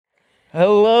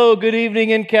Hello, good evening,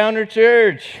 Encounter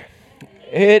Church.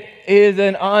 It is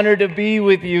an honor to be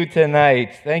with you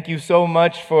tonight. Thank you so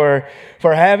much for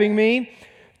having me.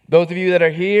 Those of you that are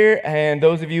here and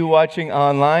those of you watching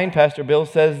online, Pastor Bill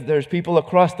says there's people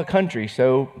across the country,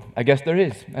 so I guess there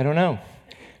is. I don't know.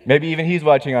 Maybe even he's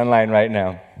watching online right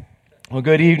now. Well,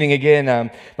 good evening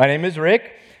again. My name is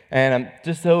Rick, and I'm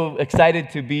just so excited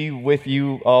to be with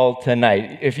you all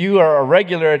tonight. If you are a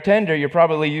regular attender, you're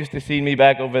probably used to seeing me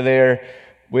back over there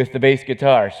with the bass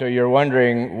guitar. So you're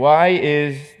wondering, why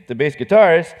is the bass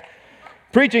guitarist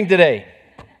preaching today?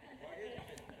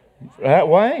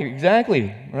 Why?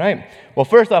 Exactly. Right. Well,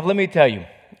 first off, let me tell you,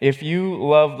 if you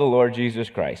love the Lord Jesus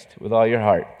Christ with all your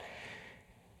heart,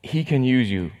 He can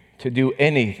use you to do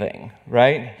anything,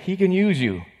 right? He can use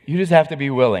you. You just have to be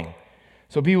willing.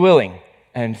 So be willing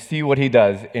and see what He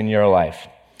does in your life.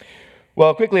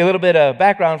 Well, quickly, a little bit of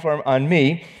background on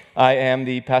me. I am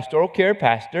the pastoral care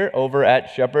pastor over at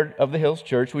Shepherd of the Hills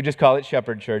Church. We just call it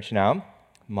Shepherd Church now.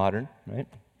 Modern, right?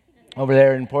 Over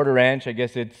there in Porter Ranch, I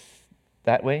guess it's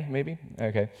that way, maybe?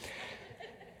 Okay.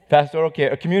 Pastoral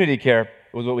care, community care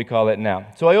was what we call it now.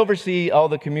 So I oversee all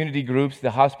the community groups,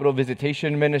 the hospital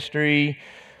visitation ministry,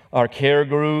 our care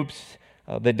groups,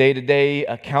 the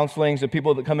day-to-day counseling. So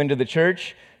people that come into the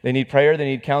church, they need prayer, they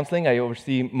need counseling. I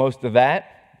oversee most of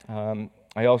that.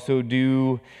 I also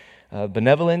do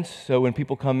benevolence. So when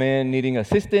people come in needing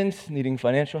assistance, needing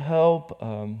financial help,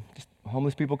 just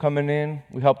homeless people coming in,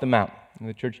 we help them out. And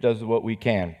the church does what we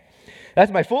can.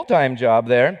 That's my full-time job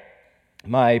there.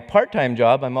 My part-time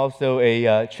job, I'm also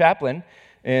a chaplain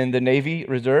in the Navy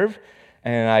Reserve.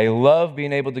 And I love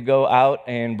being able to go out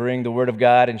and bring the Word of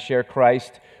God and share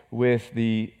Christ with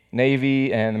the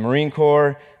Navy and the Marine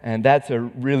Corps, and that's a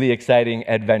really exciting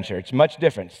adventure. It's much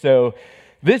different. So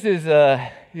this is,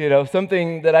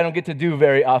 something that I don't get to do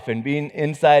very often, being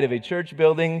inside of a church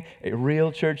building, a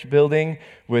real church building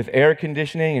with air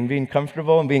conditioning and being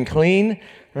comfortable and being clean,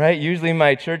 right? Usually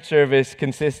my church service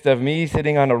consists of me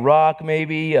sitting on a rock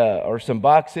maybe, or some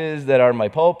boxes that are my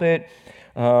pulpit.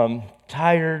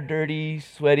 Tired, dirty,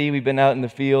 sweaty. We've been out in the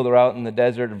field or out in the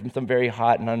desert or some very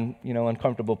hot and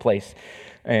uncomfortable place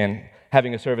and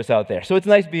having a service out there. So it's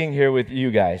nice being here with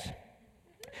you guys.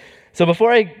 So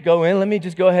before I go in, let me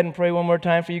just go ahead and pray one more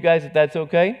time for you guys, if that's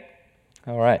okay.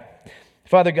 All right.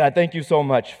 Father God, thank you so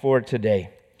much for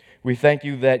today. We thank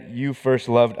you that you first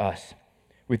loved us.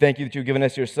 We thank you that you've given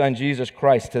us your Son, Jesus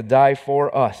Christ, to die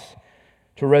for us,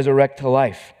 to resurrect to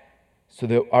life, so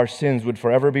that our sins would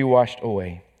forever be washed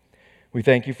away. We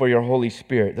thank you for your Holy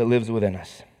Spirit that lives within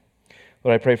us.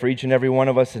 Lord, I pray for each and every one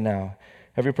of us now,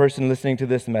 every person listening to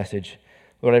this message.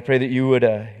 Lord, I pray that you would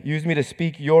use me to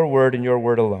speak your word and your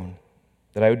word alone,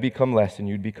 that I would become less and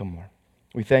you'd become more.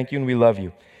 We thank you and we love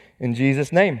you. In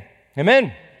Jesus' name,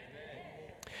 amen.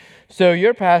 So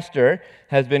your pastor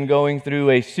has been going through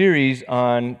a series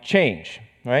on change,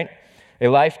 right? A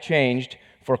life changed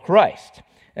for Christ.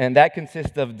 And that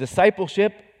consists of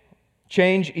discipleship.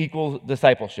 Change equals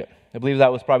discipleship. I believe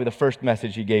that was probably the first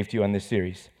message he gave to you on this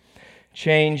series.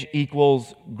 Change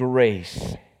equals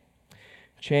grace.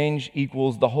 Change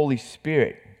equals the Holy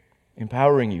Spirit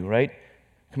empowering you, right?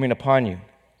 Coming upon you.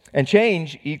 And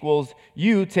change equals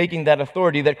you taking that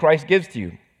authority that Christ gives to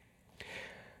you.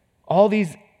 All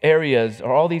these areas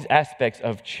or all these aspects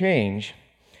of change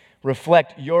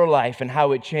reflect your life and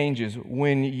how it changes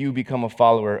when you become a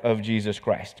follower of Jesus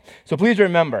Christ. So please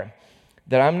remember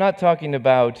that I'm not talking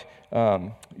about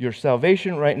your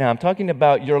salvation right now. I'm talking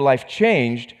about your life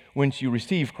changed once you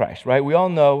receive Christ, right? We all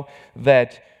know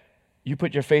that you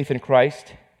put your faith in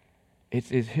Christ. It's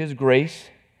His grace,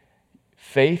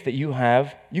 faith that you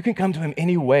have. You can come to Him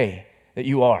any way that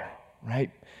you are,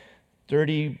 right?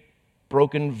 Dirty,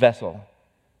 broken vessel,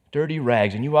 dirty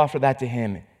rags, and you offer that to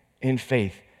Him in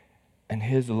faith, and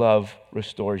His love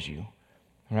restores you,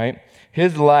 right?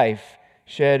 His life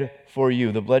shed for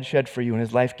you, the blood shed for you, and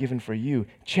His life given for you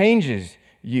changes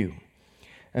you.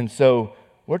 And so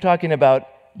we're talking about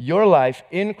your life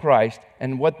in Christ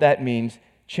and what that means,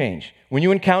 change. When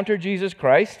you encounter Jesus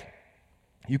Christ,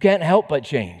 you can't help but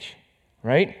change,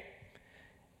 right?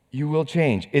 You will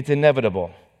change. It's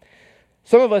inevitable.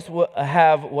 Some of us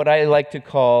have what I like to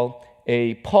call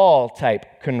a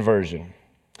Paul-type conversion.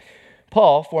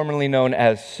 Paul, formerly known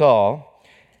as Saul,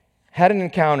 had an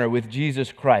encounter with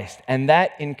Jesus Christ, and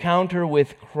that encounter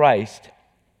with Christ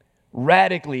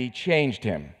radically changed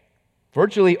him,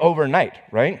 virtually overnight,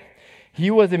 right? He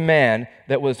was a man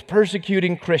that was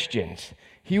persecuting Christians.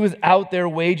 He was out there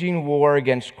waging war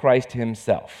against Christ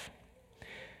himself.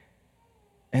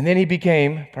 And then he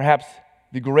became perhaps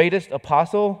the greatest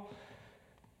apostle,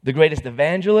 the greatest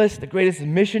evangelist, the greatest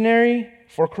missionary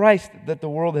for Christ that the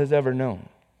world has ever known.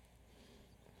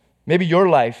 Maybe your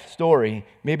life story,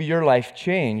 maybe your life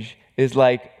change is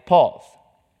like Paul's,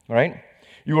 right?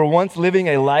 You were once living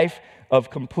a life of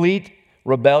complete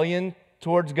rebellion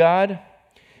towards God,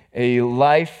 a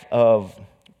life of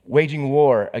waging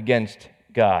war against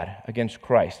God, against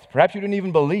Christ. Perhaps you didn't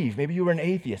even believe. Maybe you were an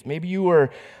atheist. Maybe you were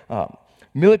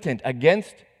militant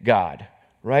against God,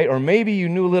 right? Or maybe you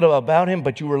knew little about Him,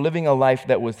 but you were living a life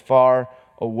that was far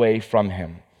away from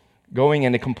Him, going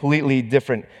in a completely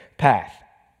different path.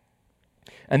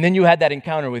 And then you had that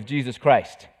encounter with Jesus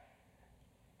Christ.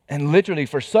 And literally,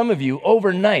 for some of you,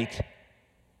 overnight,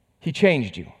 He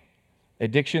changed you.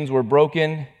 Addictions were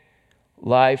broken,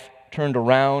 life turned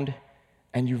around,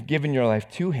 and you've given your life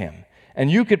to Him. And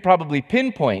you could probably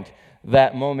pinpoint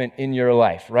that moment in your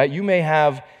life, right? You may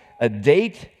have a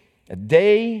date, a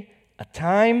day, a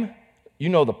time. You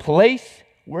know the place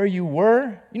where you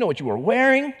were. You know what you were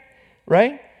wearing,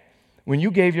 right? When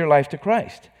you gave your life to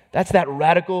Christ. That's that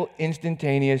radical,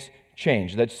 instantaneous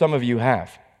change that some of you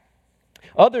have.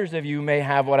 Others of you may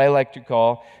have what I like to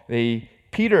call the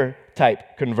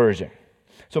Peter-type conversion.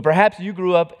 So perhaps you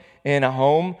grew up in a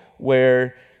home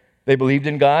where they believed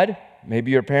in God.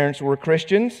 Maybe your parents were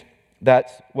Christians.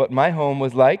 That's what my home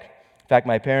was like. In fact,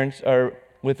 my parents are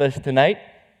with us tonight.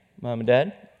 Mom and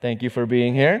Dad, thank you for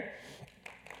being here.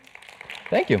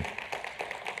 Thank you.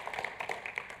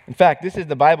 In fact, this is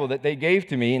the Bible that they gave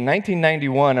to me in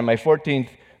 1991 on my 14th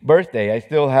birthday. I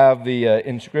still have the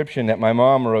inscription that my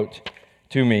mom wrote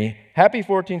to me. Happy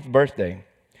 14th birthday.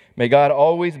 May God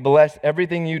always bless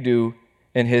everything you do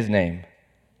in His name.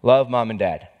 Love, Mom and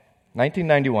Dad.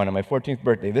 1991 on my 14th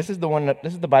birthday. This is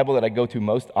the Bible that I go to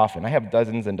most often. I have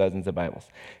dozens and dozens of Bibles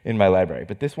in my library,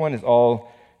 but this one is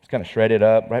it's kind of shredded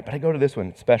up, right? But I go to this one,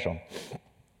 it's special.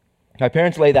 My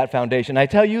parents laid that foundation. I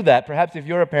tell you that, perhaps if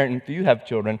you're a parent, if you have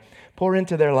children, pour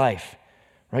into their life,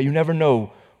 right? You never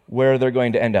know where they're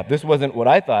going to end up. This wasn't what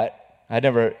I thought. I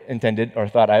never intended or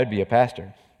thought I would be a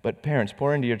pastor. But parents,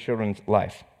 pour into your children's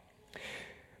life.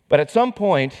 But at some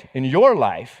point in your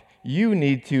life, you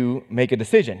need to make a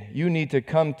decision. You need to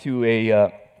come to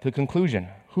the conclusion.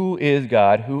 Who is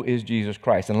God? Who is Jesus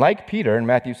Christ? And like Peter in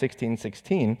Matthew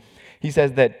 16:16, he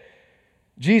says that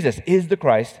Jesus is the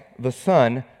Christ, the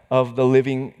Son of the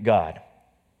living God.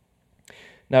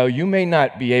 Now, you may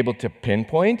not be able to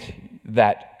pinpoint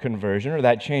that conversion or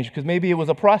that change because maybe it was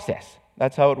a process.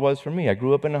 That's how it was for me. I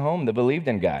grew up in a home that believed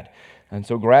in God. And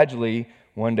so gradually,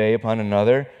 one day upon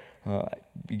another, I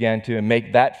began to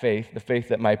make that faith, the faith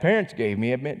that my parents gave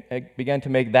me, I began to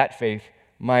make that faith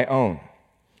my own.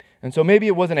 And so maybe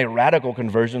it wasn't a radical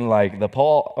conversion like the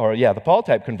Paul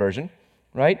type conversion,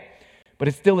 right? But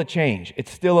it's still a change.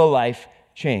 It's still a life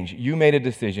change. You made a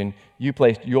decision. You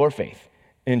placed your faith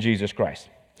in Jesus Christ.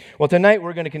 Well, tonight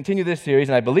we're going to continue this series,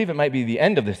 and I believe it might be the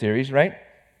end of the series, right?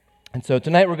 And so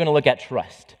tonight we're going to look at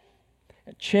trust.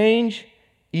 Change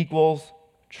equals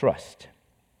trust.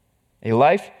 A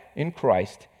life in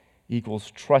Christ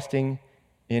equals trusting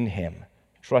in Him,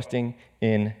 trusting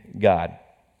in God.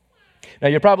 Now,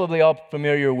 you're probably all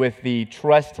familiar with the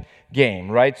trust game,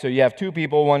 right? So you have two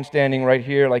people, one standing right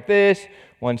here like this,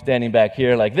 one standing back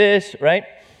here like this, right?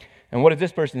 And what does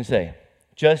this person say?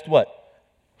 Just what?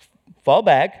 Fall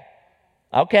back.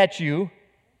 I'll catch you.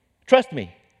 Trust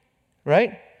me,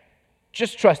 right?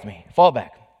 Just trust me. Fall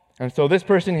back. And so this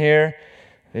person here,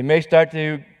 they may start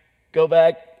to go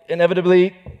back.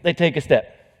 Inevitably, they take a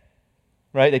step,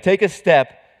 right? They take a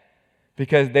step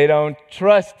because they don't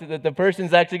trust that the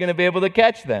person's actually going to be able to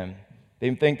catch them.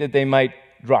 They think that they might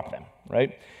drop them,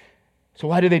 right? So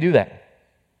why do they do that?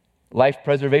 Life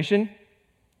preservation,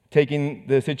 taking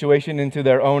the situation into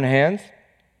their own hands.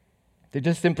 They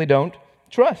just simply don't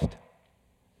trust.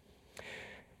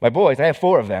 My boys, I have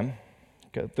 4 of them.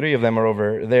 3 of them are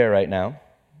over there right now.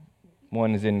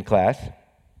 One is in class.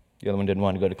 The other one didn't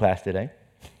want to go to class today.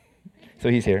 So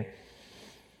he's here.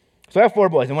 So I have 4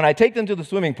 boys, and when I take them to the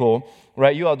swimming pool,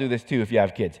 right, you all do this too if you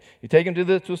have kids. You take them to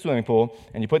the swimming pool,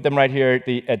 and you put them right here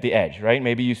at the edge, right?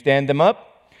 Maybe you stand them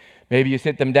up, maybe you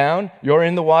sit them down, you're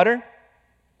in the water,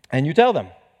 and you tell them,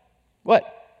 what?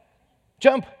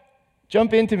 Jump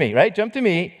into me, right? Jump to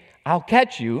me, I'll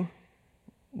catch you,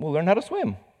 we'll learn how to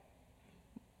swim.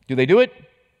 Do they do it?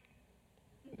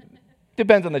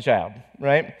 Depends on the child,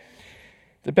 right?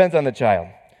 Depends on the child.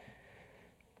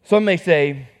 Some may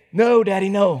say, no, Daddy,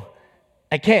 no.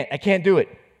 I can't do it.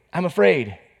 I'm afraid.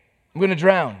 I'm going to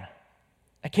drown.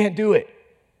 I can't do it.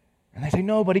 And I say,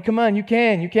 no, buddy, come on, you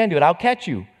can do it. I'll catch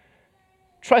you.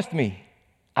 Trust me,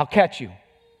 I'll catch you.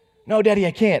 No, Daddy,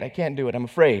 I can't do it. I'm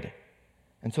afraid.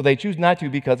 And so they choose not to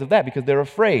because of that, because they're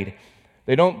afraid.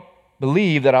 They don't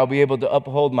believe that I'll be able to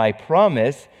uphold my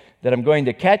promise that I'm going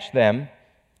to catch them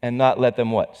and not let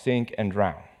them what? Sink and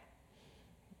drown.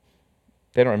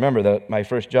 They don't remember that my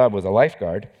first job was a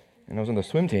lifeguard, and I was on the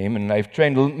swim team, and I've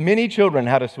trained many children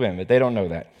how to swim, but they don't know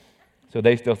that. So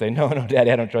they still say, no,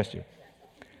 Daddy, I don't trust you.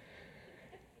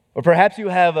 Or perhaps you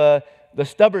have the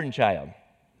stubborn child,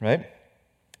 right?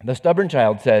 The stubborn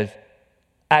child says,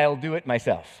 I'll do it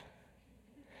myself.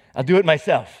 I'll do it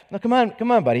myself. No, come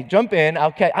on, buddy. Jump in.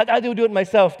 I'll do it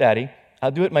myself, Daddy.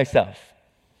 I'll do it myself.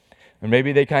 Or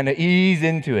maybe they kind of ease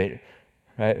into it,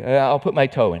 right? I'll put my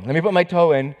toe in. Let me put my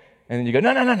toe in. And then you go,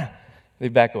 no. They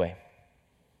back away.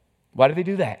 Why do they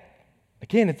do that?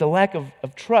 Again, it's a lack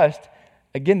of trust.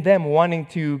 Again, them wanting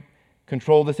to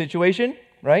control the situation,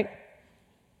 right?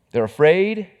 They're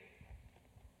afraid.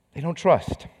 They don't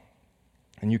trust.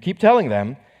 And you keep telling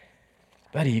them,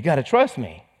 buddy, you got to trust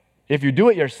me. If you do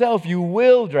it yourself, you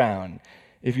will drown.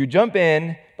 If you jump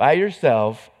in by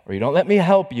yourself or you don't let me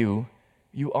help you,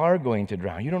 you are going to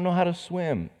drown. You don't know how to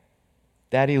swim.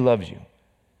 Daddy loves you.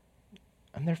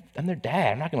 I'm their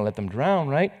dad. I'm not going to let them drown,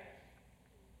 right?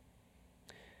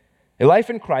 A life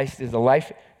in Christ is a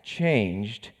life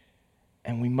changed,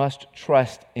 and we must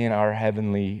trust in our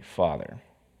Heavenly Father.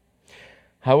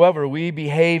 However, we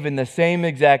behave in the same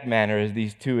exact manner as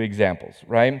these two examples,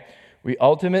 right? We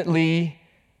ultimately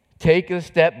take a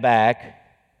step back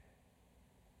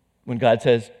when God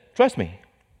says, trust me.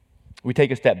 We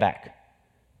take a step back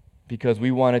because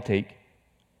we want to take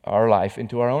our life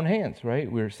into our own hands,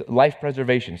 right? We're life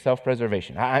preservation,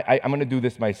 self-preservation. I'm going to do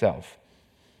this myself.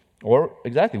 Or,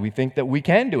 exactly, we think that we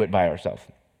can do it by ourselves.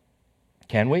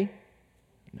 Can we?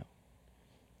 No.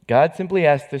 God simply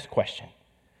asks this question.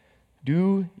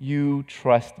 Do you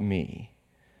trust me?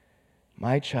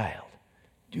 My child,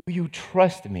 do you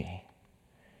trust me?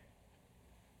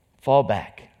 Fall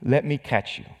back. Let me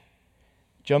catch you.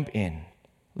 Jump in.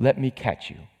 Let me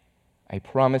catch you. I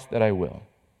promise that I will.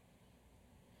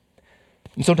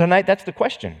 And so tonight, that's the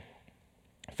question.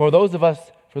 For those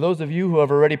of you who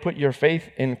have already put your faith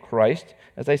in Christ,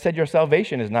 as I said, your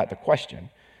salvation is not the question.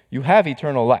 You have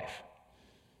eternal life.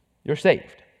 You're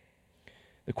saved.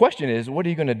 The question is, what are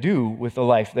you going to do with the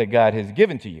life that God has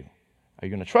given to you? Are you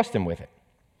going to trust Him with it?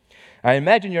 I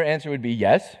imagine your answer would be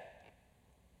yes.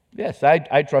 Yes,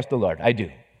 I trust the Lord. I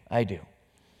do.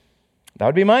 That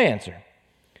would be my answer.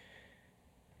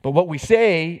 But what we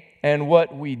say and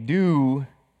what we do,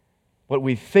 what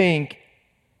we think,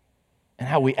 and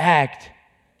how we act,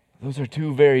 those are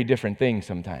two very different things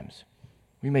sometimes.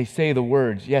 We may say the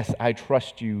words, yes, I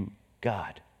trust you,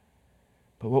 God.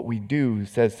 But what we do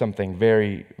says something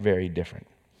very, very different.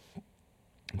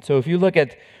 And so if you look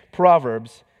at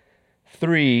Proverbs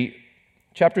 3,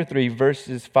 chapter 3,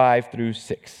 verses 5 through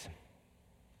 6.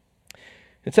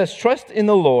 It says, trust in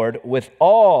the Lord with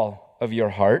all of your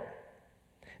heart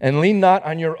and lean not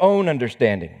on your own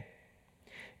understanding.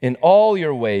 In all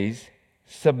your ways,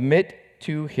 submit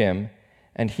to Him,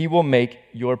 and He will make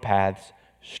your paths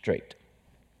straight.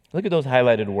 Look at those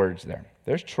highlighted words there.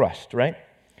 There's trust, right?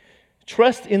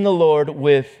 Trust in the Lord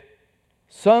with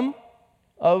some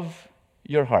of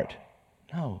your heart.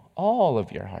 No, all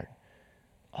of your heart.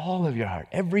 All of your heart.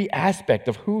 Every aspect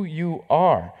of who you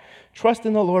are. Trust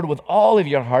in the Lord with all of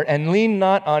your heart and lean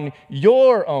not on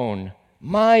your own,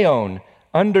 my own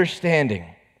understanding.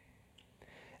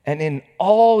 And in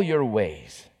all your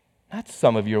ways, not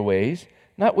some of your ways,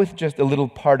 not with just a little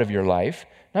part of your life,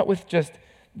 not with just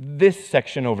this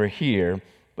section over here,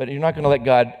 but you're not going to let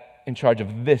God in charge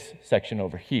of this section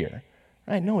over here.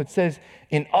 Right? No, it says,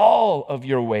 in all of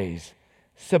your ways,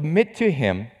 submit to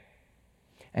Him,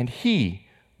 and He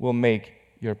will make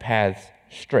your paths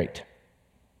straight.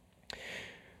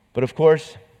 But of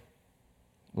course,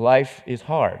 life is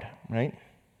hard, right?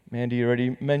 Mandy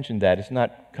already mentioned that. It's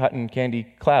not cotton candy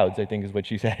clouds, I think is what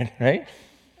she said, right?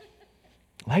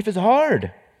 Life is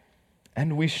hard,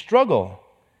 and we struggle.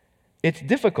 It's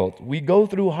difficult. We go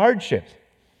through hardships,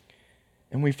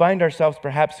 and we find ourselves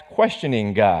perhaps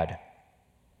questioning God.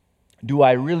 Do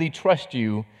I really trust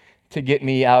you to get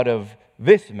me out of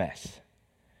this mess?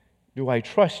 Do I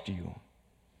trust you?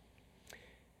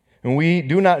 And we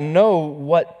do not know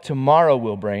what tomorrow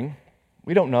will bring.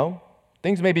 We don't know.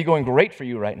 Things may be going great for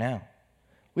you right now.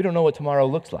 We don't know what tomorrow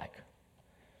looks like.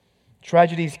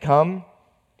 Tragedies come,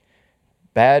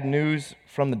 bad news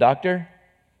from the doctor,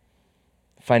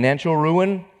 financial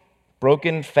ruin,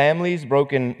 broken families,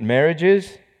 broken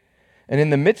marriages. And in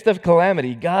the midst of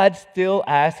calamity, God still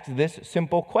asks this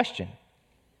simple question: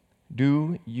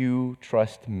 do you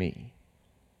trust me?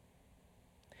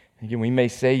 Again, we may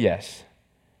say yes.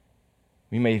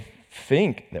 We may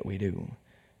think that we do.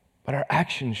 but our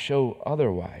actions show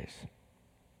otherwise.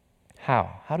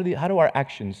 How? How do our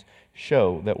actions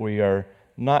show that we are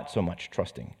not so much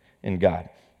trusting in God?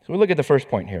 So we look at the first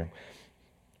point here.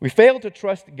 We fail to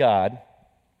trust God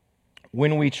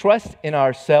when we trust in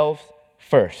ourselves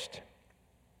first.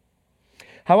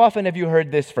 How often have you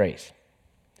heard this phrase?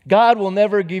 God will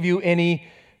never give you any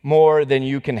more than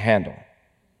you can handle.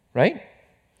 Right?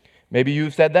 Maybe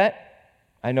you've said that.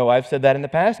 I know I've said that in the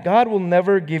past. God will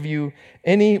never give you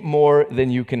any more than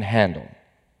you can handle.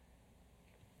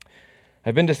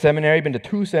 I've been to seminary, been to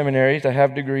 2 seminaries. I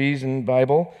have degrees in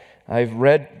Bible. I've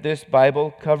read this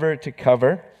Bible cover to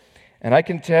cover, and I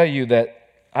can tell you that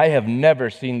I have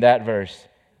never seen that verse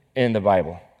in the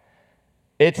Bible.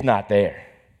 It's not there.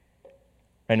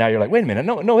 Right now you're like, wait a minute,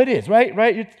 no, it is,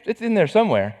 right? It's in there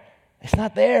somewhere. It's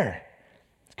not there.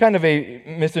 It's kind of a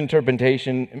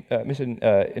misinterpretation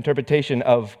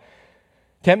of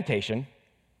temptation,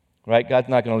 right? God's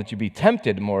not going to let you be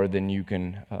tempted more than you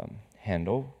can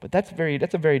handle, but that's a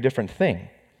very different thing.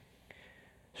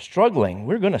 Struggling,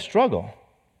 we're going to struggle.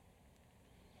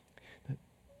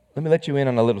 Let me let you in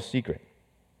on a little secret.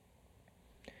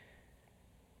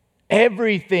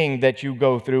 Everything that you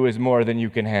go through is more than you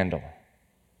can handle.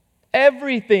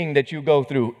 Everything that you go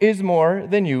through is more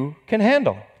than you can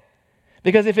handle.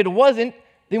 Because if it wasn't,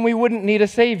 then we wouldn't need a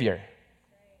Savior.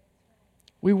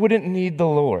 We wouldn't need the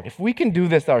Lord. If we can do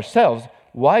this ourselves,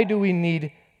 why do we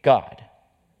need God?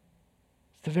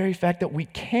 It's the very fact that we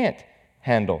can't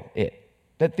handle it,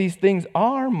 that these things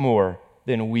are more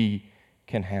than we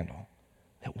can handle,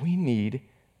 that we need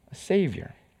a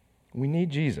Savior. We need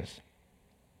Jesus.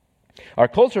 Our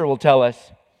culture will tell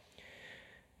us,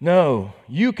 no,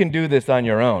 you can do this on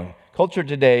your own. Culture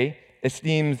today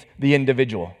esteems the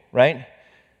individual, right?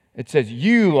 It says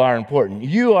you are important.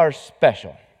 You are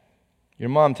special. Your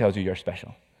mom tells you you're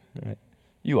special, right?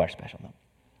 You are special, though.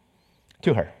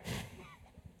 To her.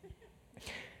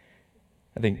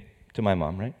 I think to my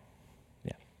mom, right?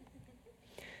 Yeah.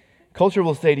 Culture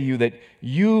will say to you that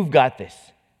you've got this.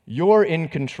 You're in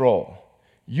control.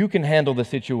 You can handle the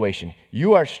situation.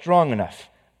 You are strong enough.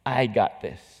 I got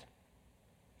this.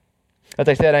 As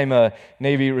I said, I'm a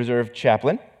Navy Reserve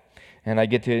chaplain, and I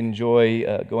get to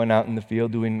enjoy going out in the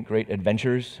field doing great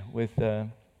adventures with the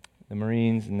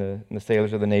Marines and the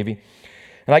sailors of the Navy.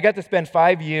 And I got to spend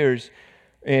 5 years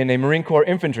in a Marine Corps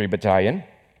infantry battalion.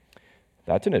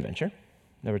 That's an adventure.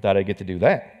 Never thought I'd get to do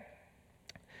that.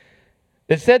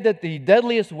 It's said that the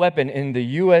deadliest weapon in the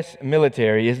U.S.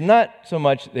 military is not so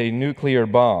much a nuclear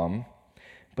bomb,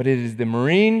 but it is the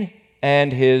Marine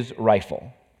and his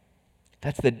rifle.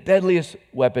 That's the deadliest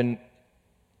weapon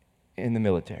in the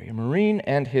military, a Marine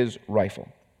and his rifle.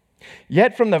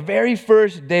 Yet from the very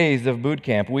first days of boot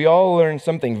camp, we all learned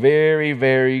something very,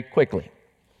 very quickly.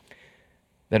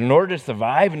 That in order to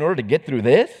survive, in order to get through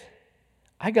this,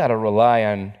 I got to rely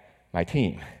on my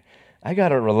team. I got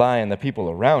to rely on the people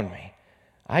around me.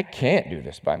 I can't do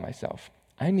this by myself.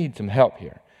 I need some help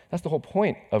here. That's the whole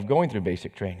point of going through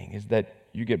basic training, is that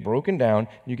you get broken down,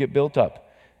 you get built up.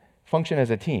 Function as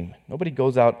a team. Nobody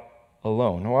goes out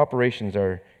alone. No operations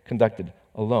are conducted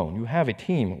alone. You have a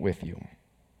team with you.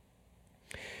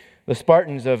 The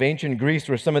Spartans of ancient Greece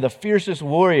were some of the fiercest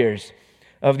warriors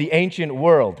of the ancient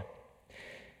world.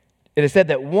 It is said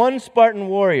that one Spartan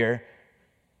warrior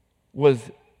was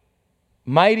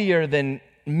mightier than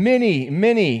many,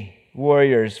 many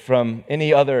warriors from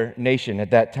any other nation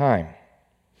at that time.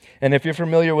 And if you're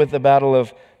familiar with the Battle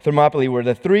of Thermopylae, where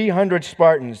the 300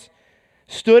 Spartans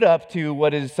stood up to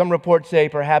what is, some reports say,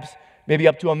 perhaps maybe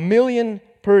up to 1 million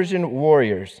Persian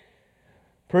warriors.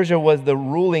 Persia was the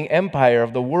ruling empire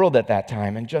of the world at that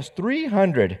time, and just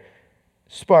 300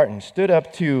 Spartans stood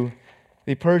up to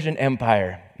the Persian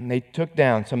Empire, and they took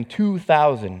down some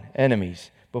 2,000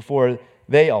 enemies before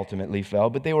they ultimately fell,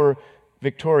 but they were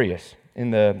victorious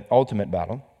in the ultimate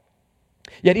battle.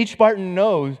 Yet each Spartan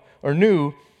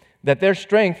knew that their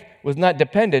strength was not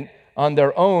dependent on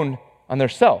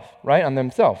themselves.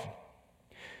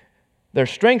 Their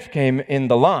strength came in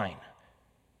the line.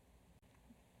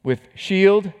 With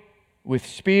shield, with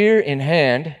spear in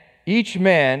hand, each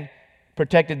man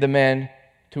protected the man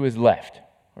to his left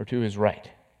or to his right.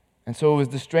 And so it was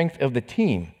the strength of the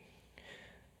team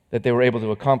that they were able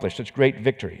to accomplish such great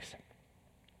victories.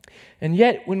 And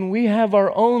yet, when we have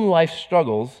our own life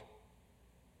struggles,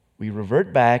 we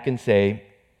revert back and say,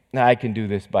 I can do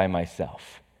this by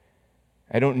myself.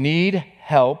 I don't need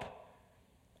help.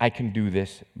 I can do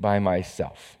this by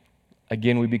myself.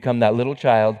 Again, we become that little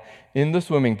child in the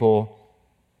swimming pool.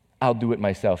 I'll do it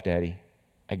myself, Daddy.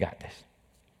 I got this.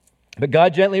 But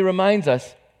God gently reminds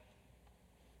us,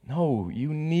 no,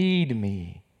 you need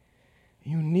me.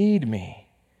 You need me.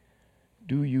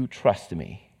 Do you trust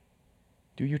me?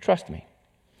 Do you trust me?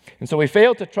 And so we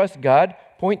fail to trust God.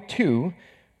 Point 2,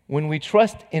 when we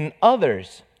trust in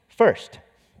others first.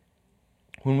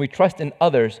 When we trust in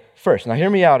others first. Now hear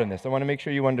me out on this. I want to make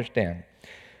sure you understand.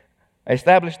 I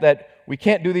established that we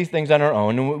can't do these things on our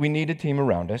own, and we need a team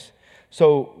around us.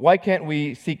 So why can't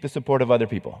we seek the support of other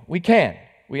people? We can.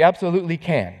 We absolutely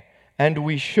can. And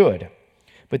we should.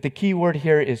 But the key word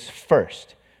here is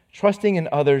first. Trusting in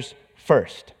others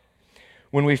first.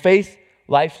 When we face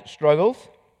life's struggles,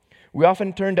 we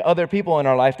often turn to other people in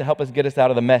our life to help us get us out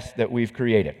of the mess that we've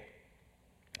created.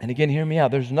 And again, hear me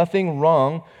out. There's nothing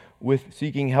wrong with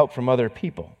seeking help from other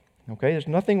people. Okay? There's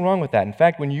nothing wrong with that. In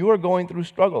fact, when you are going through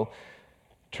struggle,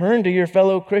 turn to your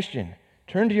fellow Christian.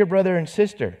 Turn to your brother and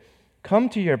sister. Come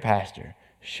to your pastor.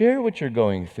 Share what you're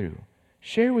going through.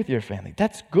 Share with your family.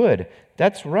 That's good.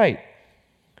 That's right.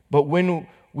 But when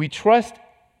we trust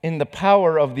in the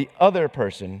power of the other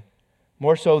person,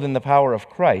 more so than the power of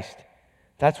Christ,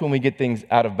 that's when we get things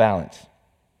out of balance.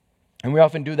 And we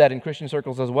often do that in Christian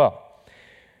circles as well.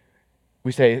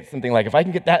 We say something like, if I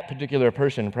can get that particular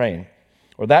person praying,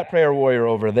 or that prayer warrior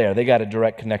over there, they got a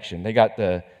direct connection. They got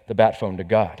the bat phone to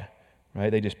God, right?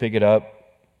 They just pick it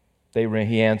up, they ring,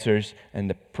 he answers, and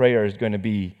the prayer is going to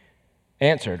be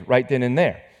answered right then and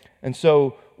there. And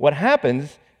so what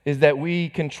happens is that we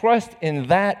can trust in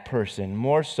that person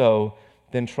more so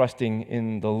than trusting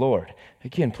in the Lord.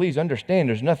 Again, please understand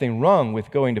there's nothing wrong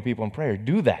with going to people in prayer.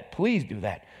 Do that. Please do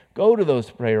that. Go to those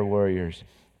prayer warriors.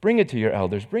 Bring it to your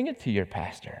elders. Bring it to your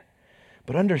pastor.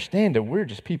 But understand that we're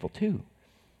just people too.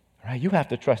 Right? You have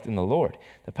to trust in the Lord.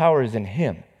 The power is in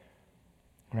Him.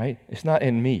 Right? It's not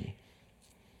in me.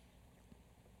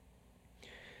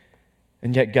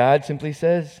 And yet God simply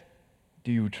says,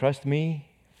 do you trust me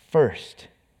first?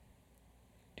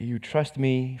 Do you trust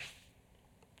me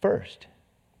first?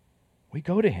 We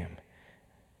go to Him.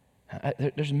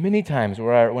 There's many times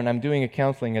where when I'm doing a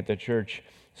counseling at the church,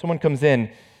 someone comes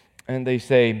in and they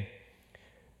say,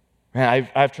 man,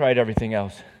 I've tried everything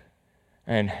else.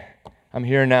 And I'm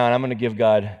here now and I'm going to give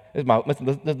God, this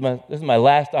is my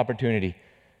last opportunity.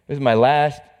 This is my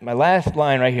last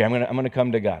line right here. I'm going to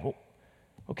come to God. Well,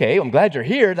 okay, I'm glad you're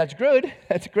here. That's good.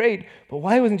 That's great. But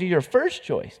why wasn't He your first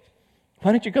choice?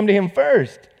 Why didn't you come to Him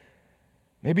first?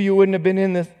 Maybe you wouldn't have been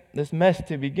in this mess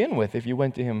to begin with if you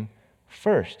went to Him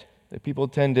first. That people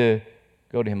tend to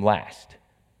go to Him last,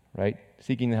 right?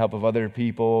 Seeking the help of other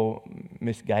people,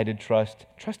 misguided trust.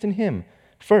 Trust in Him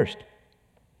first.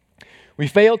 We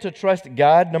fail to trust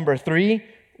God, number 3,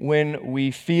 when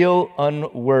we feel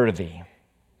unworthy.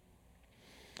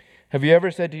 Have you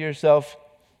ever said to yourself,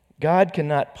 God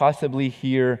cannot possibly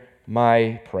hear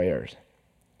my prayers.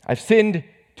 I've sinned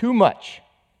too much.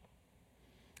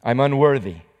 I'm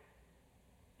unworthy.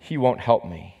 He won't help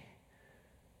me.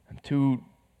 I'm too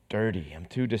dirty. I'm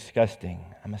too disgusting.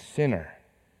 I'm a sinner.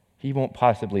 He won't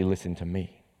possibly listen to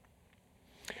me.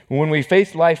 When we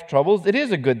face life troubles, it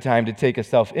is a good time to take a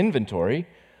self-inventory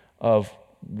of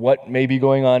what may be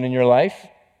going on in your life.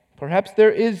 Perhaps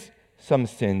there is some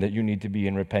sin that you need to be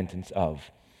in repentance of.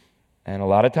 And a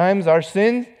lot of times our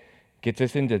sin gets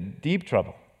us into deep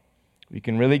trouble. We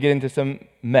can really get into some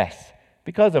mess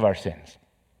because of our sins.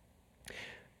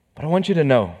 But I want you to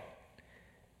know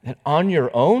that on your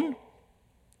own,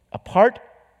 apart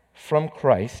from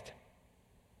Christ,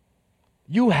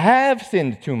 you have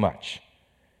sinned too much.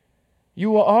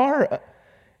 You are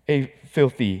a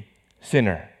filthy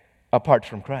sinner apart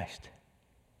from Christ.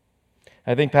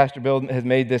 I think Pastor Bill has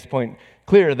made this point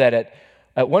clear that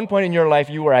at one point in your life,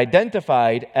 you were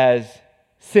identified as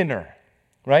sinner,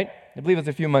 right? I believe it was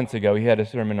a few months ago. He had a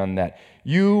sermon on that.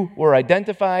 You were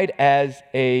identified as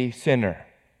a sinner.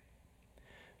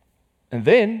 And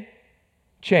then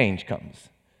change comes.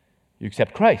 You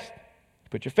accept Christ. You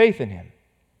put your faith in Him.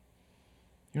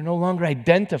 You're no longer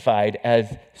identified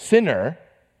as sinner.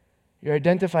 You're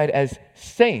identified as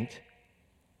saint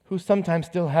who sometimes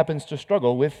still happens to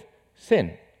struggle with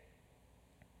sin.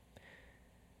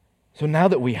 So now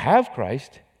that we have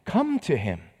Christ, come to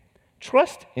Him.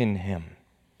 Trust in Him.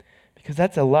 Because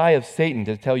that's a lie of Satan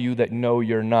to tell you that no,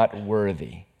 you're not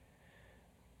worthy.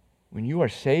 When you are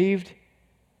saved,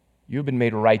 you've been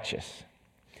made righteous.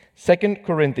 2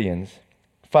 Corinthians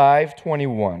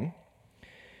 5:21.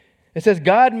 It says,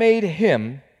 God made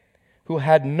Him who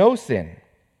had no sin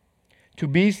to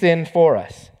be sin for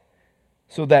us,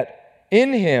 so that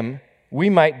in Him we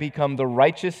might become the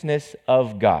righteousness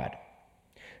of God.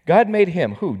 God made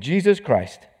Him, who? Jesus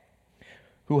Christ,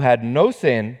 who had no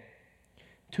sin,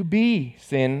 to be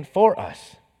sin for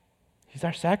us. He's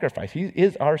our sacrifice. He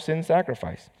is our sin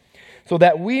sacrifice. so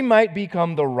that we might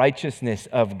become the righteousness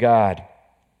of God.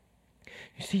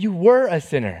 You see, you were a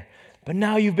sinner, but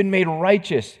now you've been made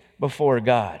righteous before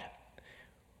God.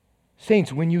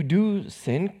 Saints, when you do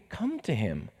sin, come to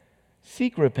Him.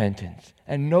 Seek repentance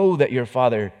and know that your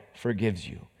Father forgives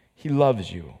you. He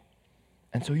loves you.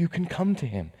 And so you can come to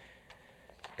Him.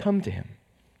 Come to Him.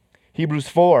 Hebrews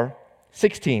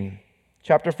 4:16,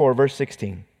 chapter 4, verse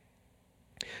 16.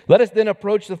 Let us then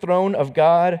approach the throne of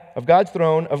God's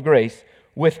throne of grace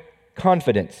with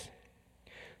confidence,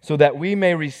 so that we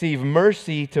may receive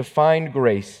mercy to find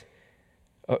grace,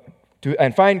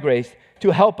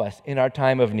 to help us in our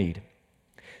time of need.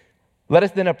 Let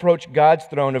us then approach God's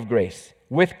throne of grace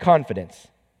with confidence,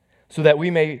 so that we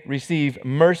may receive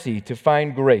mercy to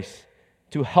find grace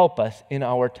to help us in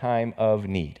our time of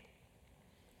need.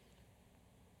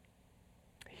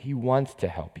 He wants to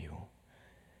help you.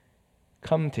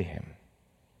 Come to Him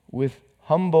with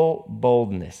humble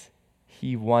boldness.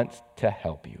 He wants to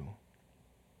help you.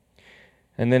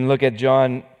 And then look at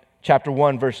John chapter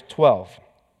 1, verse 12.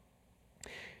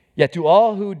 Yet to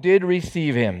all who did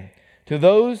receive Him, to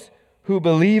those who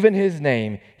believe in His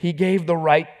name, He gave the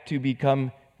right to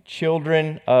become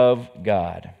children of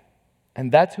God.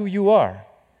 And that's who you are,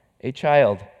 a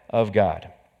child of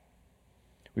God.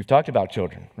 We've talked about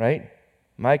children, right?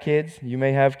 My kids, you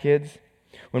may have kids.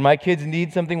 When my kids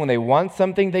need something, when they want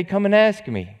something, they come and ask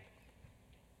me.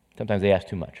 Sometimes they ask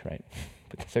too much, right?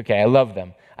 But that's okay. I love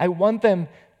them. I want them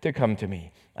to come to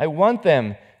me. I want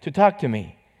them to talk to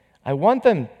me. I want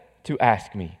them to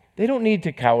ask me. They don't need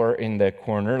to cower in the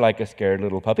corner like a scared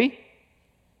little puppy,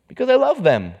 because I love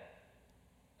them.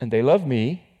 And they love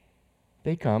me.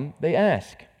 They come, they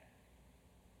ask.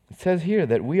 It says here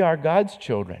that we are God's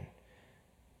children.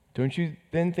 Don't you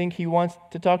then think He wants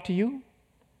to talk to you?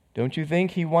 Don't you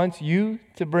think He wants you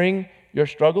to bring your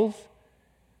struggles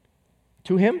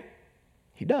to Him?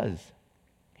 He does.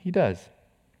 He does.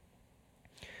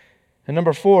 And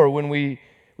number 4, when we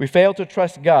fail to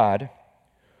trust God,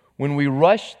 when we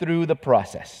rush through the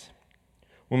process.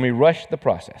 When we rush the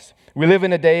process. We live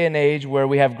in a day and age where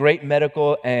we have great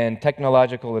medical and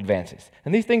technological advances.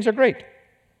 And these things are great.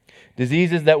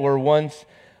 Diseases that were once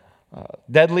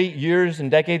deadly years and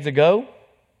decades ago,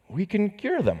 we can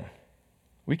cure them.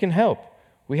 We can help.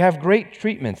 We have great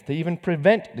treatments to even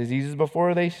prevent diseases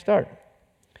before they start.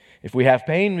 If we have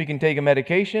pain, we can take a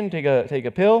medication, take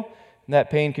a pill, and that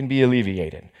pain can be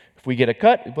alleviated. If we get a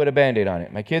cut, we put a Band-Aid on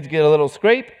it. My kids get a little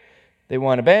scrape, they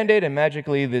want a Band-Aid, and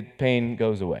magically the pain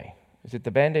goes away. Is it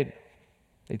the Band-Aid?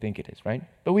 They think it is, right?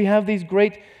 But we have these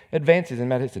great advances in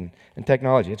medicine and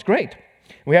technology. It's great.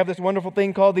 We have this wonderful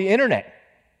thing called the internet.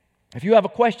 If you have a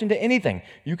question to anything,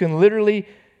 you can literally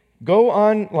go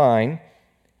online,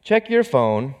 check your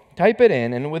phone, type it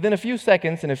in, and within a few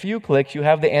seconds and a few clicks, you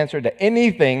have the answer to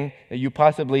anything that you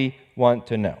possibly want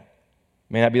to know.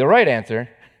 May not be the right answer,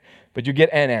 but you get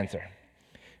an answer,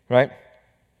 right?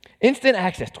 Instant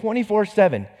access,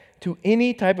 24/7, to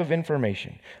any type of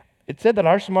information. It said that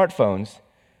our smartphones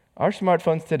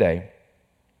today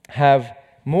have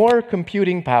more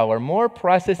computing power, more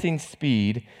processing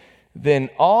speed than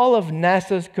all of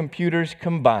NASA's computers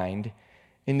combined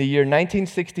in the year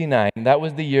 1969. That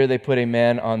was the year they put a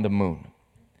man on the moon.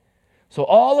 So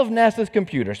all of NASA's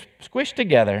computers squished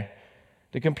together,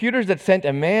 the computers that sent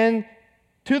a man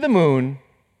to the moon,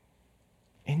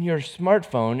 in your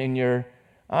smartphone, in your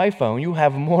iPhone, you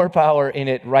have more power in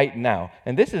it right now.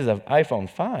 And this is an iPhone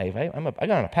 5. I got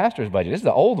on a pastor's budget. This is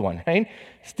the old one, right?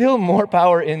 Still more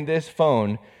power in this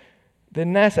phone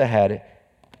than NASA had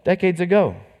decades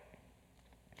ago.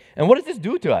 And what does this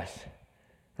do to us,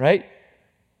 right?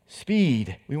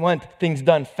 Speed. We want things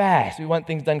done fast. We want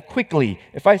things done quickly.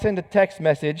 If I send a text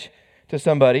message to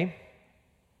somebody,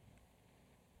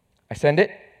 I send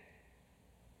it,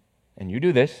 and you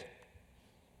do this.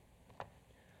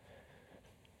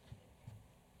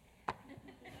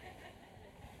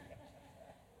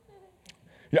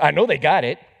 I know they got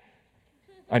it.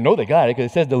 Because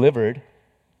it says delivered.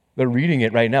 They're reading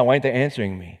it right now. Why aren't they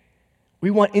answering me?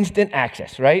 We want instant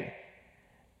access, right?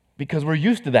 Because we're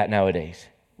used to that nowadays.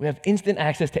 We have instant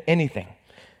access to anything.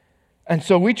 And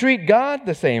so we treat God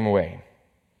the same way.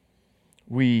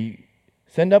 We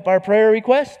send up our prayer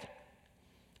request.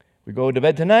 We go to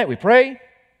bed tonight, we pray.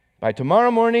 By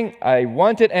tomorrow morning, I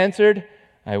want it answered.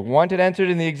 I want it answered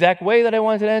in the exact way that I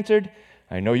want it answered.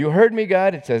 I know you heard me,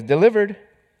 God. It says delivered.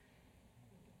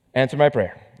 Answer my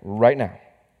prayer right now.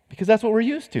 Because that's what we're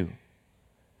used to.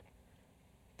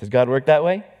 Does God work that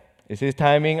way? Is His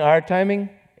timing our timing?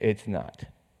 It's not.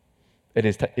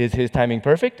 Is His timing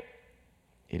perfect?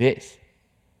 It is.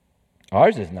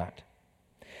 Ours is not.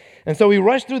 And so we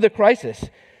rush through the crisis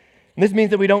And this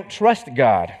means that we don't trust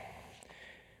God.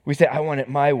 We say, I want it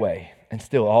my way. And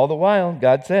still, all the while,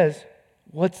 God says,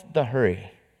 what's the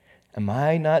hurry? Am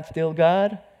I not still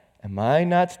God? Am I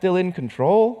not still in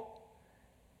control?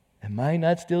 Am I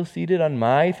not still seated on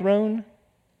my throne?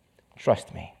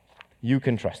 Trust me. You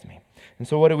can trust me. And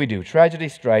so what do? Tragedy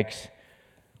strikes.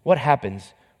 What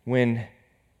happens when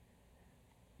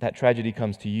that tragedy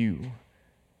comes to you,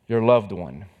 your loved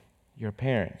one, your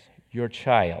parent, your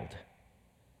child?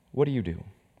 What do?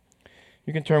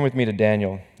 You can turn with me to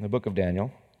Daniel, the book of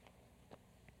Daniel,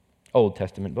 Old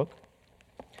Testament book,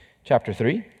 chapter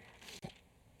 3.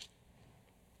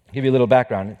 I'll give you a little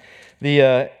background.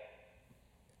 The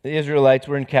Israelites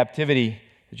were in captivity.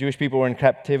 The Jewish people were in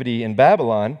captivity in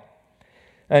Babylon.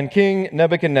 And King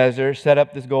Nebuchadnezzar set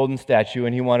up this golden statue,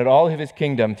 and he wanted all of his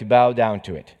kingdom to bow down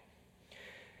to it.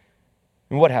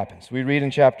 And what happens? We read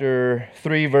in chapter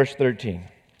 3, verse 13.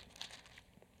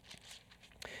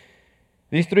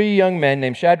 These three young men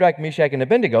named Shadrach, Meshach, and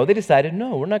Abednego, they decided,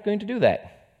 no, we're not going to do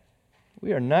that.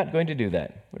 We are not going to do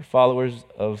that. We're followers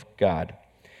of God.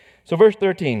 So verse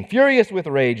 13, furious with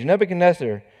rage,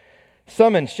 Nebuchadnezzar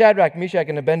summoned Shadrach, Meshach,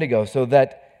 and Abednego so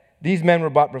that these men were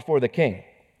brought before the king.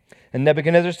 And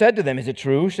Nebuchadnezzar said to them, is it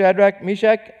true, Shadrach,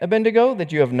 Meshach, Abednego,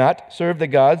 that you have not served the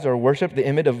gods or worshipped the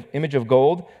image of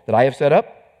gold that I have set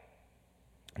up?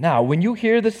 Now, when you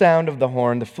hear the sound of the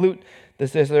horn, the flute, the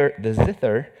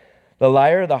zither, the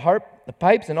lyre, the harp, the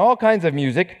pipes, and all kinds of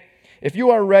music, if you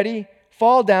are ready,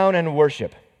 fall down and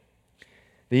worship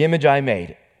the image I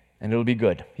made, and it'll be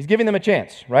good. He's giving them a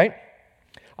chance, right?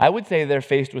 I would say they're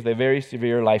faced with a very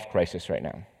severe life crisis right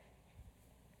now.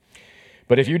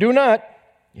 But if you do not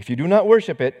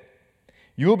worship it,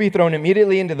 you will be thrown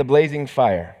immediately into the blazing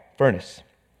furnace.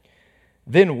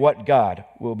 Then what God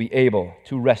will be able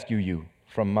to rescue you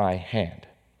from my hand?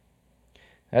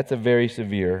 That's a very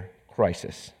severe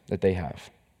crisis that they have.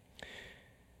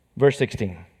 Verse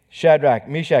 16, Shadrach,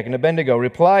 Meshach, and Abednego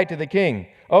replied to the king,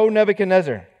 O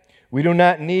Nebuchadnezzar, we do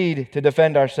not need to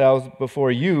defend ourselves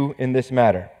before you in this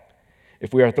matter.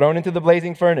 If we are thrown into the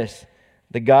blazing furnace,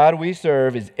 the God we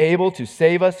serve is able to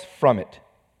save us from it,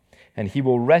 and he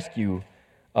will rescue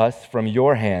us from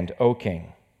your hand, O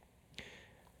king.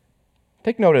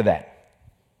 Take note of that.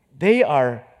 They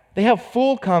have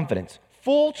full confidence,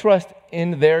 full trust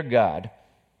in their God,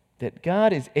 that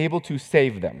God is able to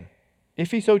save them,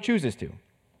 if he so chooses to.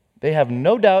 They have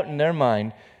no doubt in their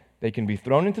mind they can be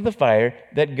thrown into the fire,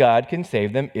 that God can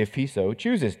save them if he so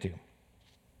chooses to.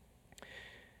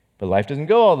 But life doesn't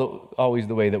go always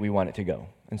the way that we want it to go.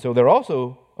 And so they're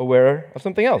also aware of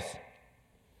something else.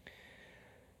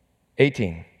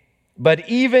 18. But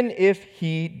even if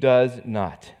he does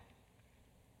not,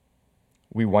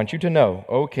 we want you to know,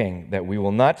 O king, that we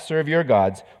will not serve your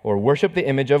gods or worship the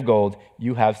image of gold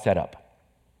you have set up.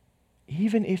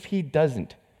 Even if he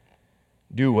doesn't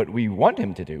do what we want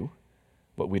him to do,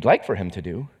 what we'd like for him to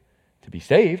do, to be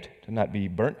saved, to not be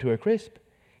burnt to a crisp,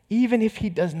 even if he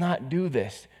does not do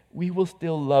this, we will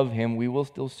still love him, we will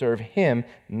still serve him,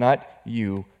 not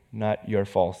you, not your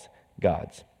false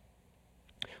gods.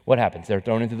 What happens? They're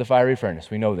thrown into the fiery furnace.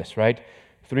 We know this, right?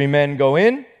 3 men go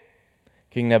in.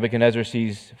 King Nebuchadnezzar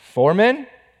sees 4 men.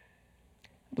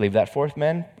 I believe that 4th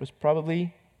man was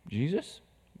probably Jesus,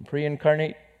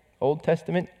 pre-incarnate Old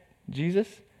Testament Jesus.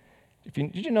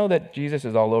 Did you know that Jesus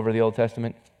is all over the Old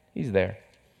Testament? He's there.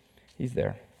 He's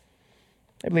there.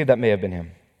 I believe that may have been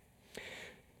him.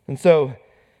 And so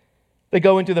they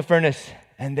go into the furnace,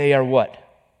 and they are what?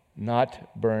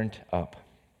 Not burnt up.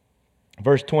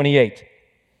 Verse 28.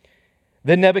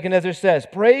 Then Nebuchadnezzar says,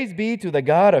 Praise be to the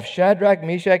God of Shadrach,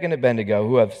 Meshach, and Abednego,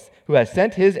 who has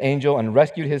sent his angel and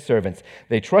rescued his servants.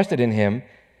 They trusted in him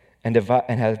and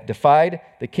have defied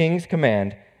the king's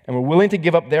command and were willing to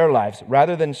give up their lives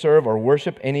rather than serve or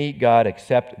worship any god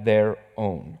except their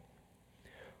own.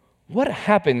 What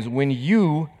happens when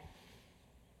you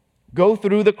go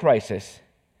through the crisis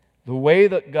the way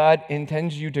that God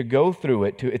intends you to go through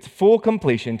it, to its full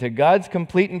completion, to God's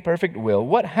complete and perfect will?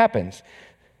 What happens?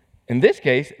 In this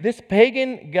case, this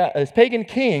pagan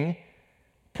king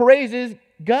praises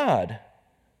God.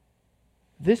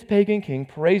 This pagan king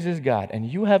praises God. And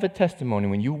you have a testimony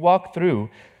when you walk through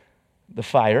the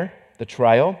fire, the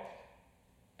trial,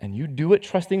 and you do it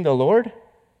trusting the Lord.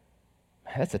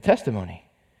 That's a testimony.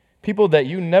 People that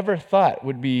you never thought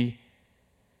would be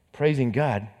praising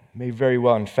God may very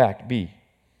well, in fact, be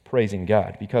praising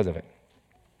God because of it.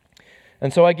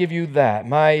 And so I give you that,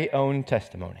 my own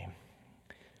testimony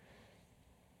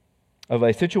of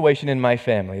a situation in my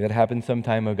family that happened some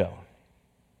time ago.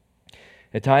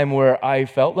 A time where I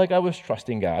felt like I was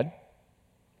trusting God,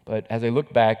 but as I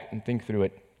look back and think through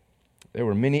it, there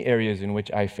were many areas in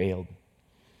which I failed.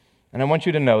 And I want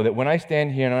you to know that when I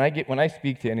stand here and when I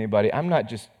speak to anybody, I'm not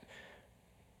just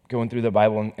going through the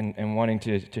Bible and wanting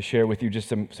to share with you just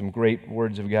some great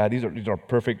words of God. These are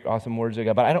perfect, awesome words of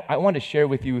God. But I want to share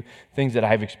with you things that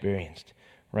I've experienced,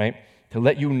 right? To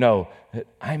let you know that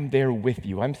I'm there with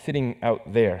you. I'm sitting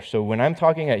out there. So when I'm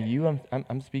talking at you,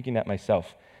 I'm speaking at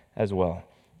myself as well,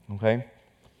 okay?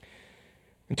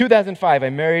 In 2005, I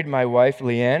married my wife,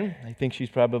 Leanne. I think she's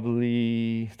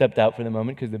probably stepped out for the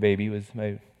moment because the baby was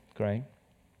crying.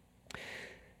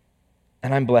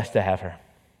 And I'm blessed to have her.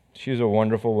 She's a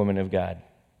wonderful woman of God,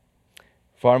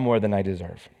 far more than I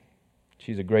deserve.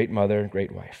 She's a great mother,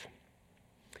 great wife.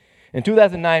 In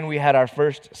 2009, we had our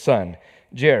first son,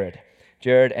 Jared.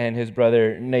 Jared and his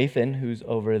brother Nathan, who's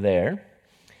over there,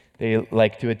 they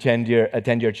like to attend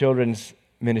your children's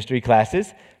ministry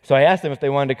classes. So I asked them if they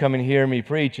wanted to come and hear me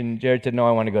preach, and Jared said, no,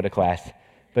 I want to go to class.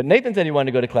 But Nathan said he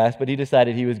wanted to go to class, but he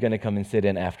decided he was going to come and sit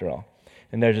in after all.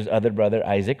 And there's his other brother,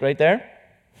 Isaac, right there.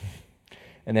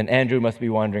 And then Andrew must be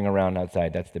wandering around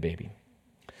outside. That's the baby.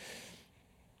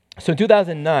 So in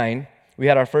 2009, we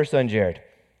had our first son, Jared.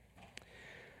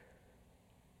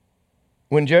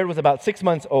 When Jared was about 6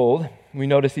 months old, we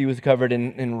noticed he was covered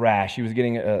in rash. He was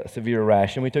getting a severe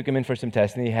rash, and we took him in for some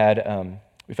tests, and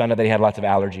we found out that he had lots of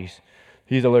allergies.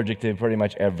 He's allergic to pretty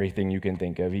much everything you can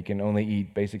think of. He can only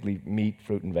eat basically meat,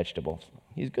 fruit, and vegetables.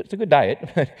 It's a good diet,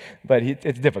 but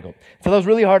it's difficult. So that was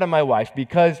really hard on my wife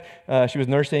because she was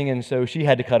nursing, and so she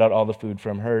had to cut out all the food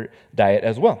from her diet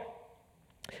as well.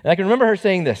 And I can remember her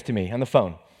saying this to me on the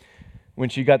phone when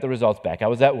she got the results back. I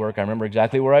was at work. I remember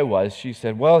exactly where I was. She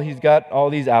said, well, he's got all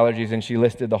these allergies, and she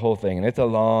listed the whole thing, and it's a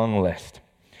long list.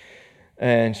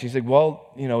 And she said,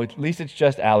 well, at least it's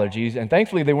just allergies. And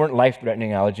thankfully, they weren't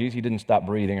life-threatening allergies. He didn't stop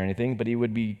breathing or anything, but he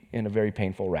would be in a very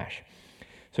painful rash.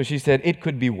 So she said, it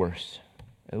could be worse.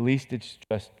 At least it's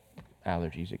just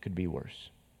allergies. It could be worse.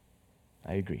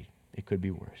 I agreed. It could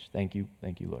be worse. Thank you,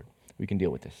 Lord. We can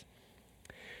deal with this.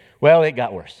 Well, it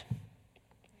got worse.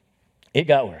 It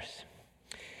got worse.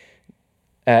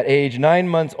 At age 9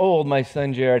 months old, my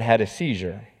son Jared had a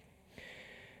seizure.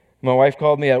 My wife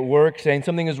called me at work saying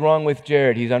something is wrong with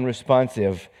Jared. He's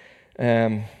unresponsive.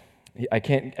 I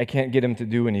can't get him to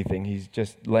do anything. He's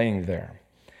just laying there.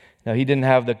 Now, he didn't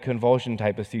have the convulsion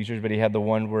type of seizures, but he had the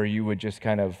one where you would just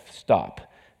kind of stop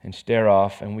and stare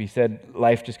off. And we said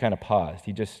life just kind of paused.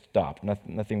 He just stopped.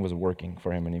 Nothing was working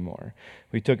for him anymore.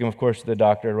 We took him, of course, to the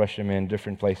doctor, rushed him in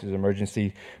different places,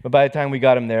 emergency. But by the time we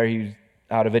got him there, he was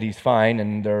out of it. He's fine.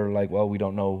 And they're like, well, we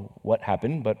don't know what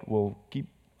happened, but we'll keep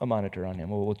a monitor on him.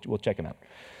 We'll check him out.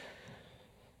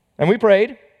 And we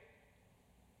prayed.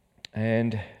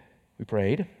 And we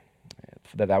prayed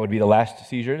that would be the last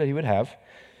seizure that he would have.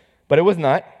 But it was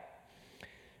not.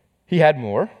 He had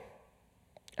more.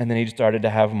 And then he started to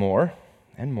have more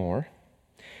and more.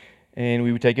 And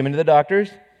we would take him into the doctors.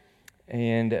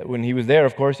 And when he was there,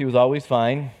 of course, he was always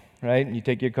fine, right? You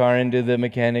take your car into the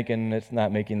mechanic and it's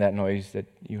not making that noise that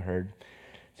you heard.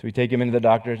 So we take him into the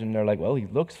doctors and they're like, well, he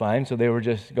looks fine. So they were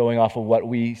just going off of what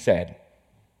we said.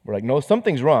 We're like, no,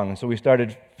 something's wrong. And so we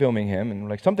started filming him and we're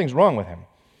like, something's wrong with him.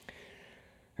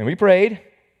 And we prayed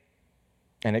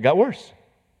and it got worse.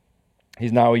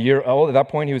 He's now a year old. At that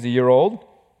point, he was a year old.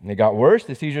 And it got worse.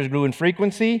 The seizures grew in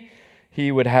frequency.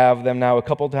 He would have them now a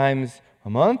couple times a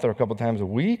month or a couple times a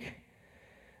week.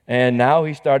 And now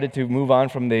he started to move on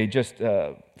from the just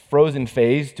frozen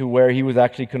phase to where he was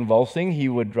actually convulsing. He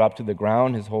would drop to the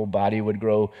ground. His whole body would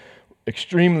grow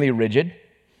extremely rigid.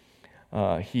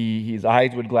 His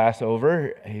eyes would glass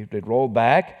over. He would roll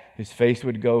back. His face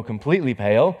would go completely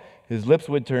pale. His lips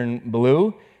would turn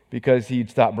blue because he'd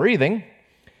stop breathing.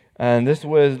 And this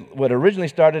was what originally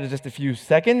started as just a few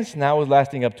seconds, now was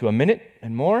lasting up to a minute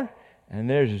and more. And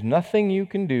there's nothing you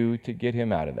can do to get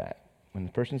him out of that. When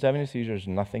the person's having a seizure, there's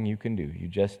nothing you can do. You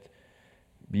just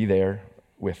be there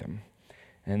with him.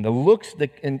 And the looks, the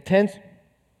intense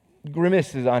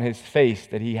grimaces on his face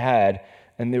that he had,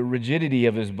 and the rigidity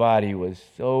of his body was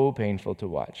so painful to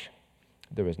watch.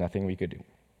 There was nothing we could do.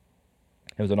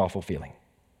 It was an awful feeling.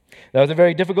 That was a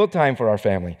very difficult time for our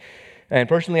family. And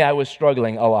personally, I was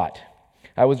struggling a lot.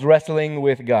 I was wrestling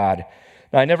with God.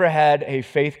 Now, I never had a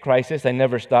faith crisis. I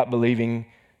never stopped believing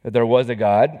that there was a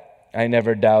God. I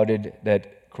never doubted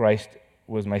that Christ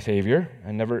was my Savior.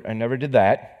 I never did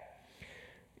that.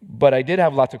 But I did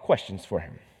have lots of questions for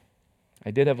him.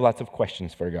 I did have lots of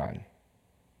questions for God.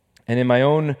 And in my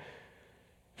own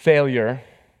failure,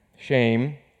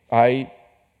 shame, I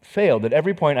failed at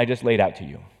every point I just laid out to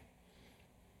you.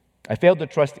 I failed to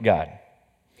trust God.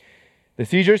 The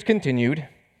seizures continued.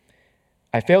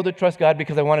 I failed to trust God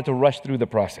because I wanted to rush through the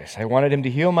process. I wanted him to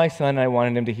heal my son. I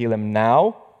wanted him to heal him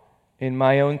now, in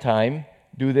my own time.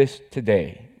 Do this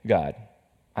today, God.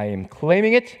 I am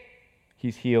claiming it.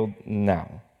 He's healed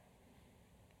now.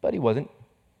 But he wasn't.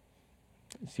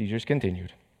 Seizures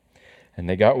continued, and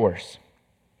they got worse.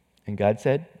 And God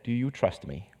said, do you trust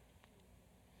me?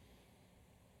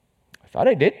 I thought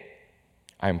I did.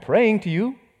 I'm praying to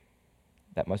you.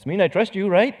 That must mean I trust you,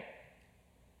 right?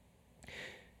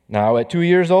 Now, at 2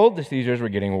 years old, the seizures were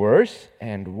getting worse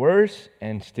and worse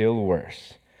and still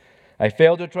worse. I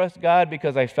failed to trust God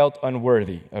because I felt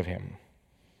unworthy of him.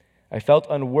 I felt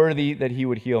unworthy that he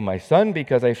would heal my son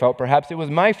because I felt perhaps it was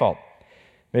my fault.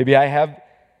 Maybe I have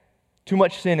too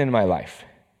much sin in my life,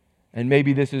 and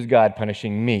maybe this is God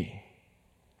punishing me.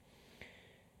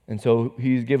 And so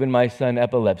he's given my son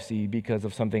epilepsy because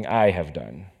of something I have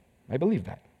done. I believe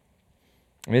that.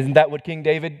 And isn't that what King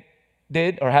David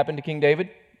did, or happened to King David?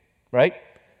 Right?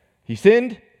 He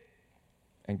sinned,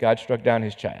 and God struck down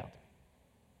his child.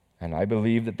 And I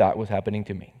believe that that was happening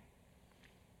to me.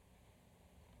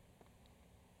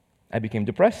 I became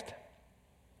depressed,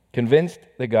 convinced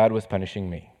that God was punishing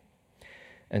me.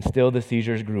 And still the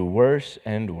seizures grew worse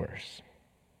and worse.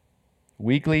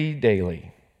 Weekly,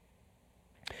 daily.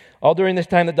 All during this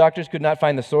time, the doctors could not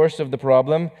find the source of the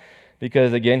problem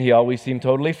because, again, he always seemed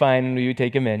totally fine when we would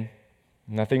take him in.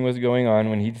 Nothing was going on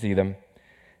when he'd see them.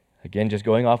 Again, just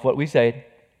going off what we said.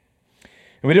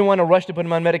 And we didn't want to rush to put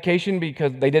him on medication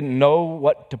because they didn't know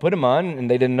what to put him on, and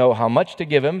they didn't know how much to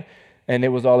give him, and it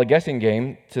was all a guessing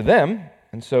game to them,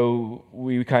 and so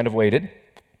we kind of waited.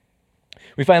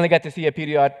 We finally got to see a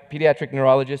pediatric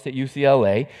neurologist at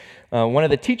UCLA, one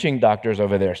of the teaching doctors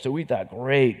over there. So we thought,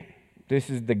 great, this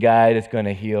is the guy that's going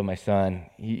to heal my son.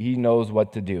 He knows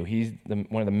what to do. He's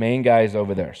one of the main guys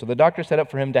over there. So the doctor set up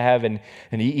for him to have an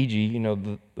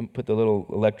EEG, put the little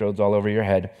electrodes all over your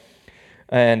head.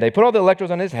 And they put all the electrodes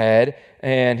on his head,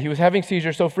 and he was having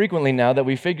seizures so frequently now that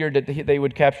we figured that they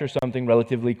would capture something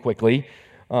relatively quickly.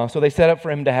 So they set up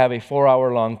for him to have a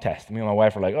 4-hour-long test. Me and my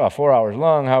wife were like, 4 hours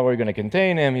long, how are we going to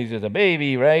contain him? He's just a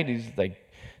baby, right? He's like,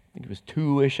 I think he was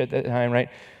 2-ish at that time, right?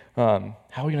 How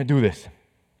are we going to do this?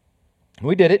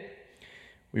 We did it.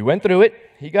 We went through it.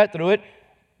 He got through it,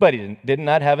 but he did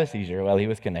not have a seizure while he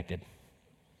was connected.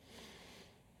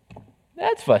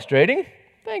 That's frustrating.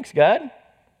 Thanks, God.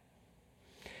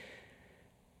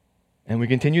 And we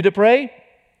continued to pray,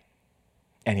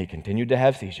 and he continued to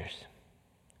have seizures.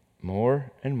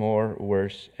 More and more,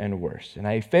 worse and worse. And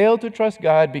I failed to trust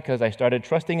God because I started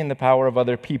trusting in the power of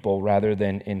other people rather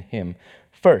than in him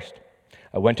first.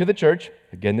 I went to the church.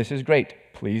 Again, this is great.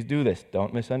 Please do this.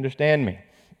 Don't misunderstand me.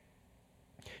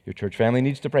 Your church family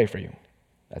needs to pray for you.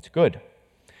 That's good.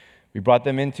 We brought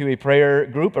them into a prayer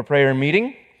group, a prayer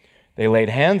meeting. They laid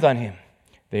hands on him.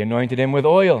 They anointed him with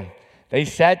oil. They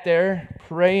sat there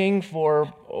praying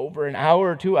for over an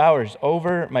hour, 2 hours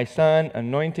over my son,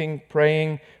 anointing,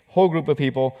 praying, whole group of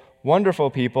people, wonderful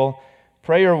people,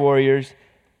 prayer warriors.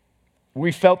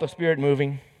 We felt the Spirit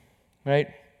moving, right?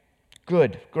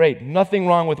 Good, great. Nothing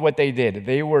wrong with what they did.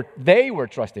 They were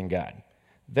trusting God.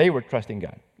 They were trusting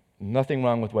God. Nothing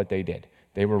wrong with what they did.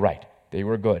 They were right. They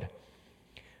were good.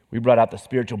 We brought out the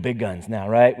spiritual big guns now,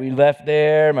 right? We left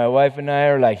there. My wife and I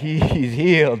are like, he's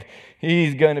healed.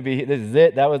 He's going to be, this is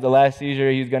it. That was the last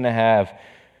seizure he's going to have.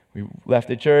 We left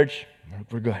the church.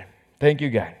 We're good. Thank you,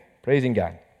 God. Praising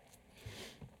God.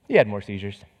 He had more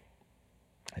seizures.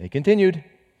 They continued.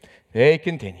 They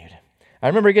continued. I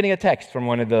remember getting a text from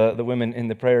one of the women in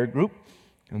the prayer group.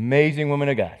 Amazing woman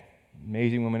of God.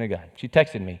 Amazing woman of God. She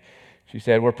texted me. She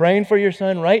said, we're praying for your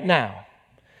son right now.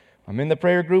 I'm in the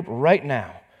prayer group right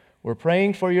now. We're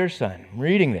praying for your son. I'm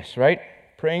reading this, right?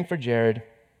 Praying for Jared.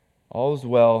 All's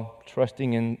well,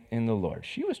 trusting in the Lord.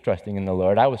 She was trusting in the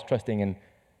Lord. I was trusting in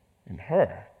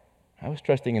her. I was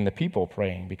trusting in the people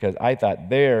praying because I thought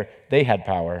they had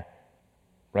power,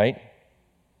 right?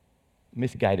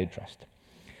 Misguided trust.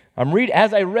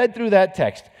 As I read through that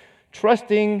text,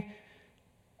 trusting,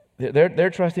 they're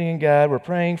trusting in God. We're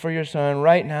praying for your son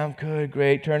right now. Good,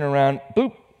 great. Turn around.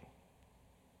 Boop.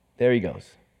 There he goes.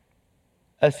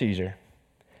 A seizure.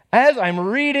 As I'm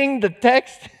reading the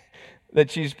text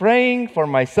that she's praying for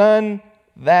my son,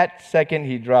 that second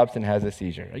he drops and has a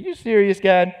seizure. Are you serious,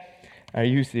 God? Are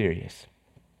you serious?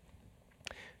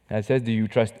 Now it says, do you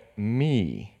trust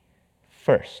me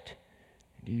first?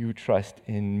 Do you trust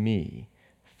in me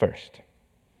first?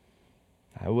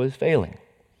 I was failing.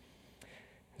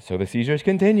 So the seizures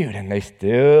continued, and they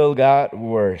still got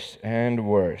worse and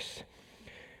worse.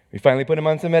 We finally put him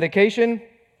on some medication.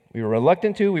 We were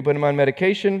reluctant to. We put him on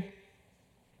medication.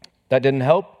 That didn't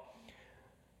help.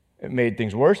 It made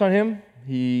things worse on him.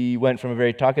 He went from a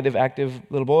very talkative, active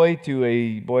little boy to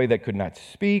a boy that could not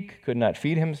speak, could not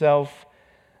feed himself.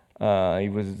 He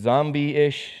was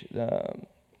zombie-ish.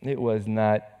 It was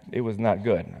not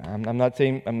good. I'm not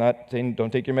saying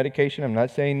don't take your medication. I'm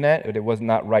not saying that, but it was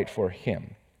not right for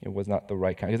him. It was not the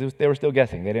right kind. Because they were still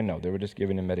guessing. They didn't know. They were just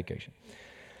giving him medication.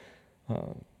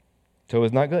 So it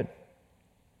was not good.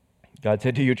 God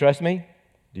said, do you trust me?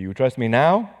 Do you trust me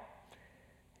now?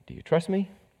 Do you trust me?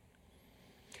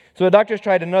 So the doctors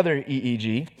tried another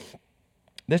EEG.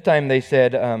 This time they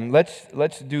said,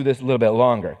 let's do this a little bit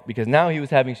longer, because now he was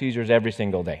having seizures every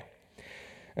single day.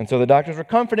 And so the doctors were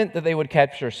confident that they would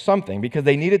capture something, because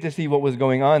they needed to see what was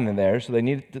going on in there, so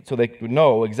they could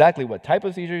know exactly what type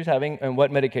of seizure he's having and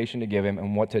what medication to give him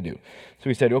and what to do. So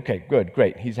we said, okay, good,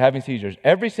 great. He's having seizures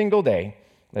every single day.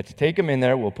 Let's take him in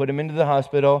there. We'll put him into the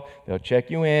hospital. They'll check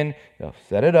you in. They'll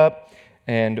set it up,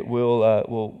 and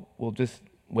we'll just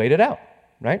wait it out,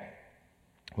 right?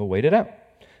 We'll wait it out.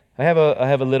 I have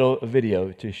a little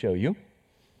video to show you.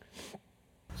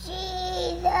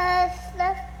 Jesus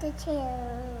loved the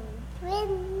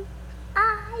children,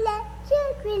 all the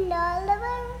children all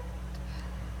around.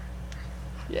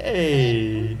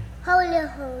 Yay! Holy,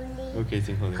 holy. Okay,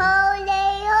 sing holy. Holy,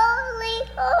 holy,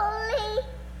 holy,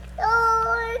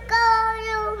 Lord God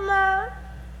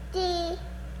Almighty,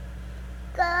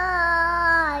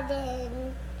 garden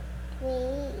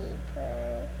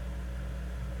weeper,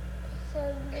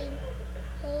 something hanging.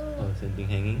 Oh, something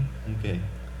hanging? Okay.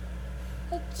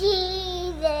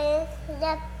 Jesus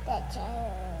loved the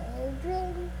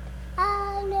children,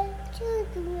 all the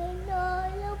children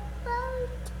all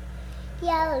about.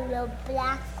 Yellow,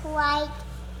 black, white,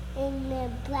 in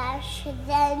the brush,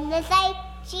 then the sight.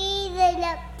 Jesus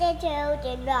loved the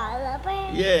children all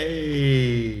about.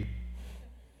 Yay!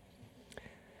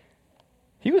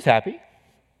 He was happy.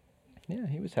 Yeah,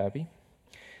 he was happy.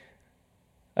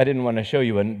 I didn't want to show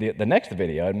you the next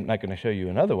video. I'm not going to show you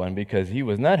another one because he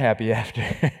was not happy after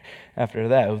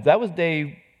that. That was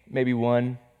day maybe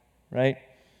 1, right?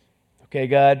 Okay,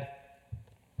 God,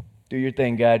 do your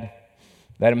thing, God.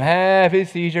 Let him have his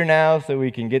seizure now so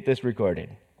we can get this recorded.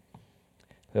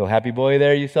 Little happy boy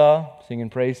there you saw, singing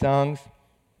praise songs.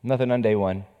 Nothing on day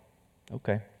 1.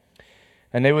 Okay.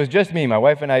 And it was just me. My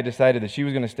wife and I decided that she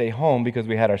was going to stay home because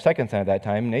we had our second son at that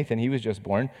time. Nathan, he was just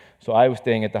born. So I was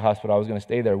staying at the hospital. I was going to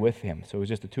stay there with him. So it was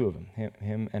just the two of them,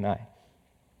 him and I.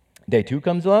 Day 2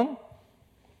 comes along.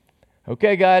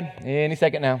 Okay, God, any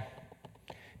second now.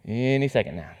 Any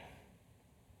second now.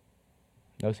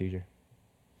 No seizure.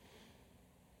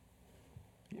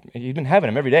 You've been having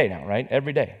them every day now, right?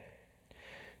 Every day.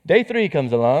 Day 3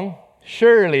 comes along.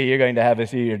 Surely you're going to have a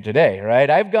seizure today, right?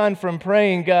 I've gone from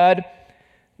praying, God,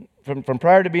 from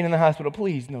prior to being in the hospital,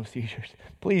 please, no seizures.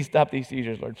 Please stop these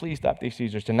seizures, Lord. Please stop these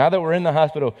seizures. So now that we're in the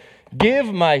hospital,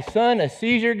 give my son a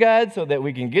seizure, God, so that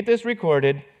we can get this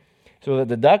recorded, so that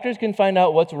the doctors can find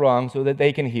out what's wrong, so that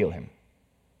they can heal him.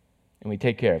 And we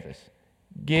take care of this.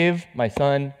 Give my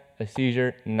son a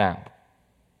seizure now.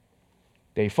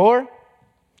 Day 4,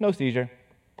 no seizure.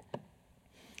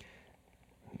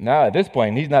 Now, at this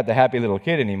point, he's not the happy little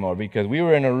kid anymore because we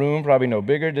were in a room probably no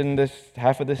bigger than this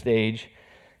half of the stage.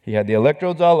 He had the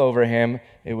electrodes all over him.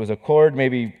 It was a cord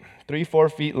maybe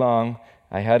 3-4 feet long.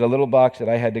 I had a little box that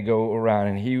I had to go around,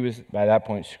 and he was, by that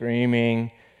point,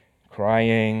 screaming,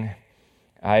 crying.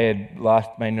 I had lost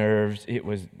my nerves. It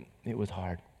was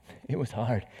hard. It was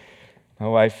hard. My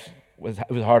wife,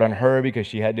 it was hard on her because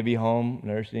she had to be home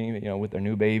nursing, with their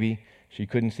new baby. She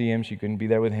couldn't see him. She couldn't be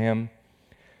there with him.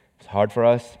 It's hard for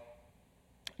us.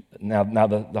 Now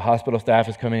the hospital staff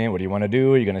is coming in. What do you want to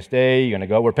do? Are you going to stay? Are you going to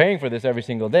go? We're paying for this every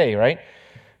single day, right?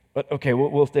 But okay,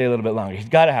 we'll stay a little bit longer. He's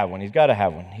got to have one. He's got to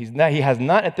have one. He has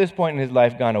not at this point in his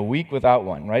life gone a week without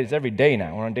one, right? It's every day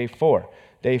now. We're on day 4.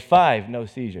 Day 5, no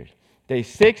seizures. Day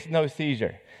 6, no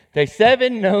seizure. Day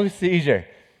 7, no seizure.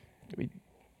 The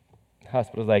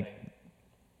hospital's like,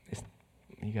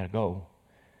 you got to go.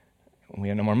 We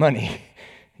have no more money.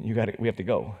 We have to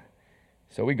go.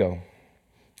 So we go.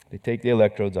 They take the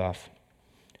electrodes off.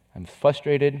 I'm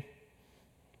frustrated,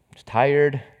 just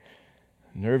tired,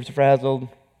 nerves frazzled,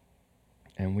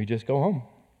 and we just go home.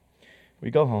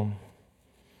 We go home.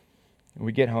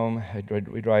 We get home.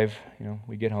 We drive,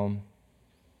 we get home.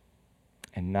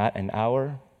 And not an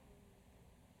hour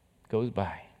goes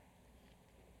by.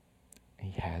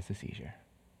 He has a seizure.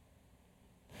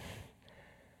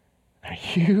 Are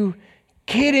you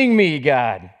kidding me,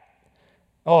 God?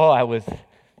 Oh, I was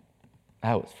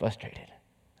frustrated.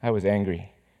 I was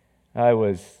angry.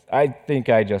 I think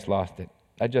I just lost it.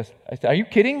 I said, are you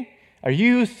kidding? Are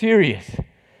you serious?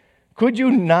 Could you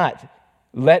not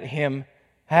let him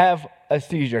have a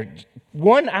seizure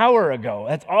 1 hour ago.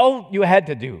 That's all you had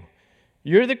to do.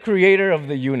 You're the creator of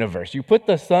the universe. You put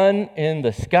the sun in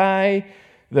the sky,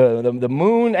 the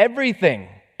moon, everything.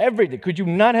 Everything. Could you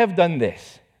not have done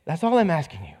this? That's all I'm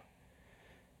asking you.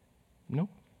 No.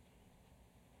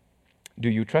 Do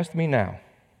you trust me now?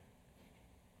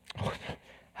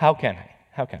 How can I?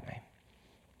 How can I?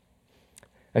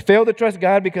 I failed to trust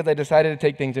God because I decided to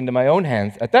take things into my own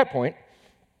hands. At that point,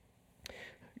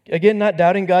 again, not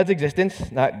doubting God's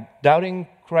existence, not doubting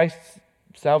Christ's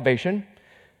salvation,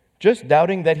 just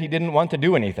doubting that he didn't want to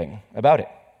do anything about it.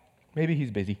 Maybe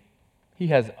he's busy. He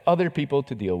has other people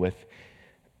to deal with.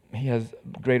 He has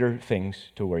greater things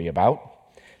to worry about.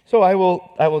 So I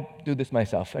will do this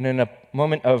myself. And in a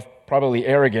moment of probably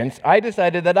arrogance, I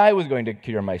decided that I was going to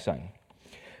cure my son.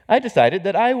 I decided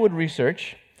that I would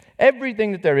research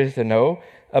everything that there is to know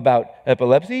about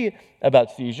epilepsy,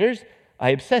 about seizures. I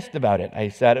obsessed about it. I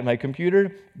sat at my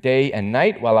computer day and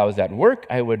night. While I was at work,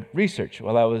 I would research.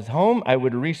 While I was home, I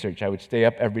would research. I would stay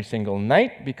up every single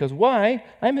night because why?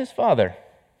 I'm his father.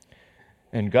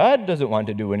 And God doesn't want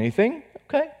to do anything.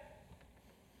 Okay.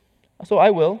 So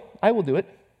I will do it.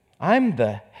 I'm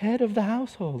the head of the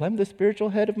household. I'm the spiritual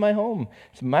head of my home.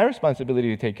 It's my responsibility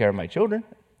to take care of my children,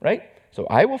 right? So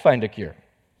I will find a cure.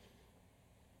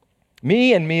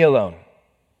 Me and me alone.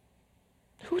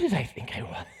 Who did I think I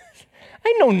was?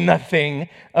 I know nothing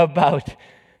about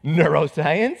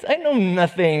neuroscience. I know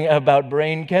nothing about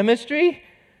brain chemistry.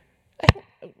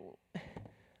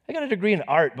 I got a degree in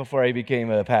art before I became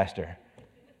a pastor.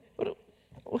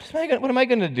 What am I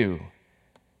going to do?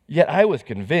 Yet I was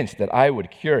convinced that I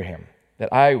would cure him,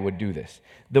 that I would do this.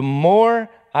 The more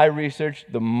I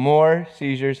researched, the more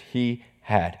seizures he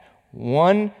had.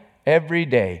 1 every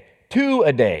day, 2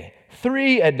 a day,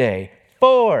 3 a day,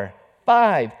 4,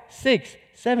 5, 6,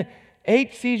 7,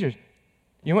 8 seizures.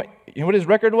 You know what his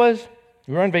record was?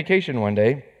 We were on vacation one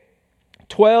day.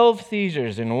 12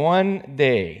 seizures in 1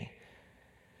 day.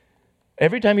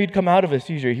 Every time he'd come out of a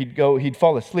seizure, he'd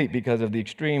fall asleep because of the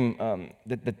extreme,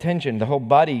 the tension, the whole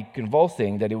body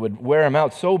convulsing, that it would wear him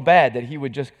out so bad that he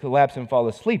would just collapse and fall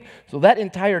asleep. So that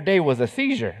entire day was a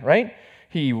seizure, right?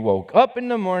 He woke up in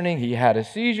the morning, he had a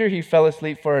seizure, he fell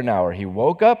asleep for an hour. He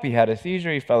woke up, he had a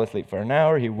seizure, he fell asleep for an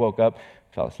hour, he woke up,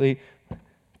 fell asleep.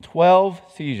 12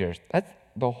 seizures. That's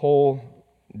the whole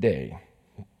day.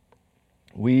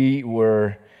 We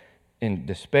were in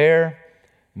despair.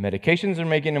 Medications are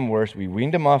making him worse. We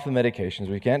weaned him off the medications.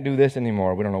 We can't do this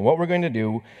anymore. We don't know what we're going to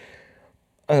do.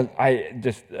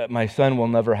 My son will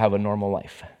never have a normal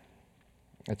life.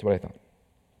 That's what I thought.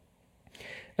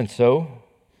 And so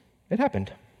it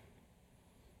happened.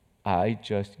 I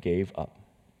just gave up.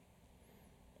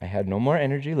 I had no more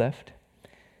energy left.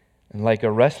 And like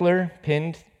a wrestler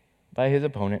pinned by his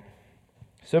opponent,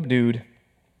 subdued,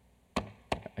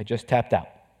 I just tapped out.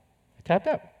 I tapped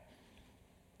out.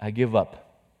 I give up.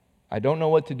 I don't know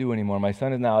what to do anymore. My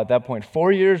son is now, at that point,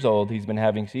 4 years old. He's been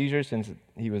having seizures since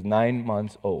he was 9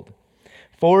 months old.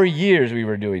 4 years we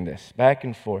were doing this, back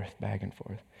and forth, back and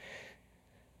forth.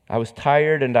 I was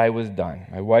tired and I was done.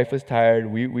 My wife was tired.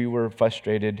 We were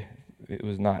frustrated. It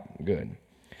was not good.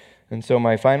 And so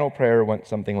my final prayer went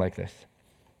something like this.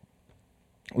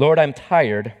 Lord, I'm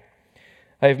tired.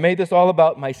 I have made this all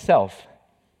about myself,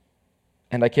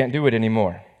 and I can't do it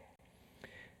anymore.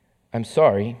 I'm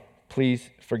sorry. Please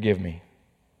forgive me.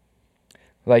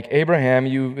 Like Abraham,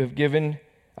 you have given.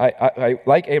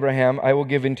 Like Abraham, I will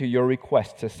give into your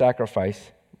request to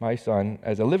sacrifice my son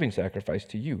as a living sacrifice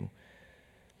to you.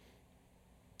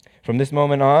 From this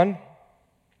moment on,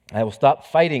 I will stop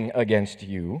fighting against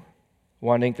you,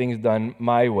 wanting things done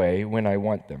my way when I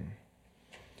want them.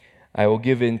 I will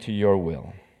give in to your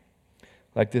will.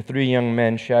 Like the 3 young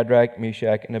men, Shadrach,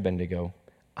 Meshach, and Abednego,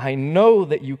 I know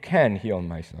that you can heal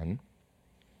my son.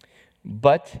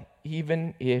 But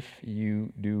even if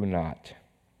you do not,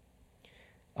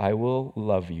 I will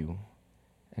love you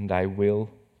and I will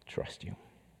trust you.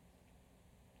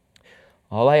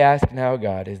 All I ask now,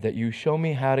 God, is that you show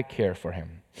me how to care for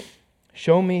him.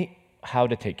 Show me how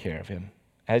to take care of him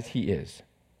as he is.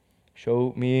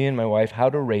 Show me and my wife how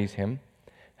to raise him,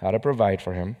 how to provide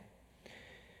for him.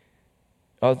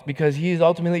 Because he is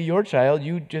ultimately your child.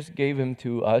 You just gave him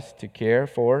to us to care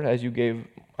for, as you gave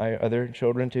my other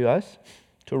children to us,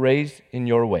 to raise in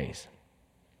your ways.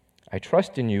 I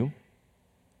trust in you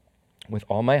with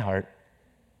all my heart.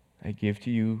 I give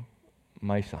to you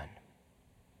my son.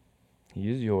 He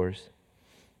is yours.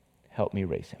 Help me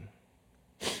raise him.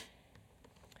 You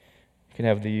can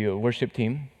have the worship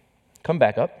team come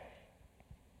back up.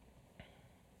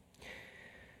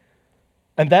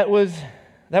 And that was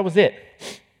it.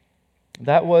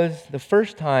 that was the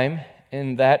first time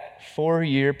in that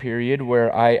 4-year period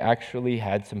where I actually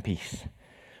had some peace,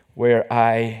 where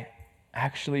I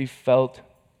actually felt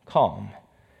calm,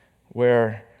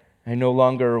 where I no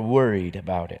longer worried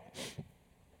about it,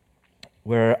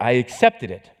 where I accepted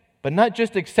it, but not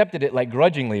just accepted it like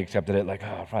grudgingly accepted it, like,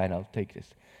 oh, fine, I'll take this.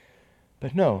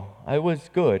 But no, I was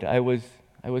good. I was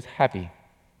happy.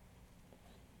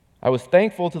 I was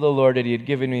thankful to the Lord that He had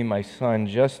given me my son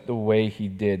just the way He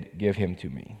did give him to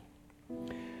me.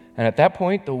 And at that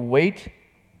point, the weight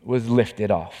was lifted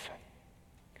off.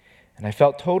 And I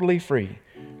felt totally free.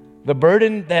 The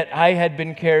burden that I had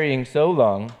been carrying so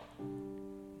long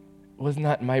was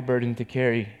not my burden to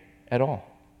carry at all.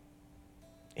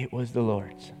 It was the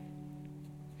Lord's.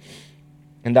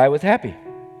 And I was happy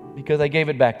because I gave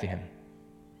it back to Him.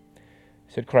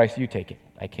 I said, Christ, you take it.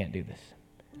 I can't do this.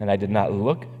 And I did not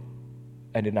look,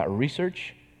 I did not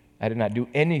research, I did not do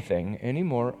anything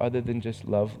anymore other than just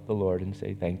love the Lord and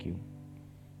say, thank you.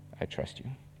 I trust you.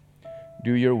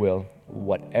 Do your will,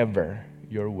 whatever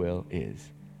your will is.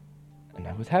 And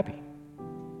I was happy.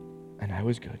 And I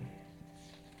was good.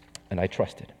 And I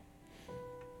trusted.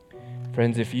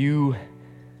 Friends, if you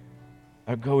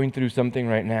are going through something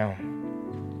right now,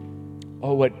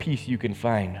 oh, what peace you can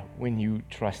find when you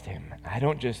trust Him. I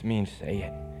don't just mean say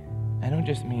it. I don't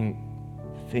just mean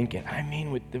think it. I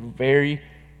mean with the very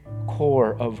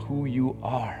core of who you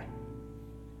are.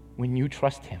 When you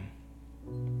trust Him,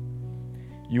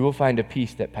 you will find a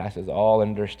peace that passes all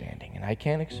understanding. And I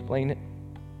can't explain it.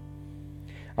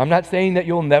 I'm not saying that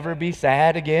you'll never be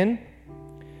sad again.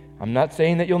 I'm not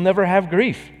saying that you'll never have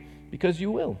grief, because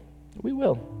you will. We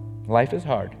will. Life is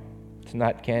hard. It's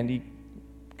not candy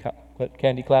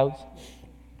clouds?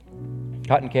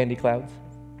 Cotton candy clouds.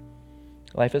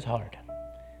 Life is hard.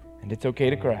 And it's okay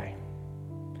to cry.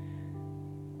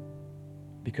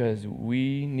 Because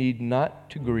we need not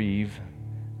to grieve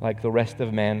like the rest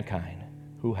of mankind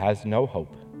who has no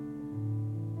hope.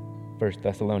 1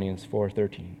 Thessalonians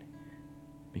 4:13.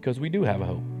 Because we do have a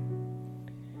hope.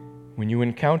 When you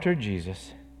encounter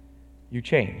Jesus, you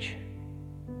change.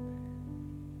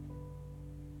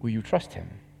 Will you trust Him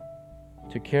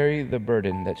to carry the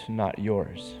burden that's not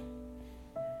yours?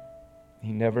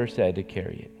 He never said to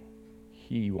carry it.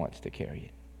 He wants to carry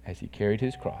it. As He carried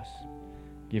His cross,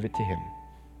 give it to Him.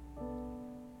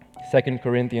 2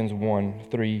 Corinthians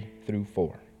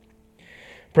 1:3-4.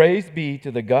 Praise be to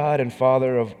the God and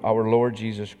Father of our Lord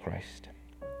Jesus Christ,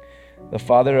 the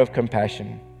Father of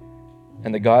compassion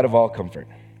and the God of all comfort,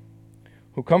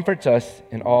 who comforts us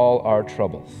in all our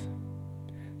troubles,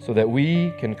 so that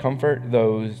we can comfort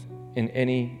those in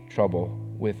any trouble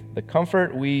with the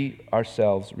comfort we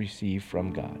ourselves receive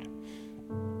from God.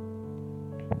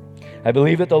 I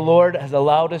believe that the Lord has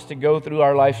allowed us to go through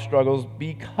our life struggles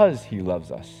because He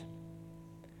loves us.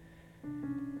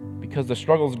 Because the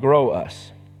struggles grow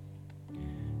us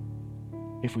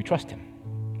if we trust Him.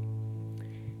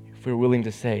 If we're willing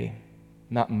to say,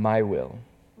 not my will,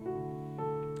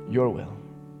 your will.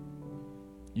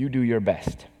 You do your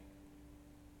best,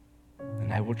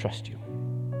 and I will trust you.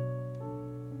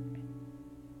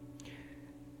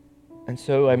 And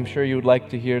so I'm sure you would like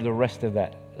to hear the rest of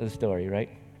the story, right?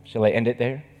 Shall I end it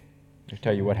there? Or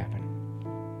tell you what happened?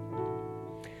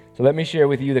 So let me share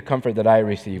with you the comfort that I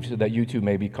received so that you too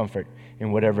may be comfort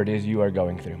in whatever it is you are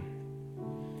going through.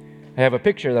 I have a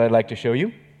picture that I'd like to show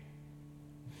you.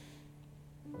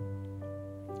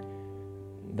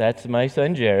 That's my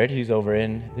son, Jared. He's over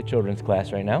in the children's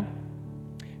class right now.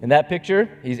 In that picture,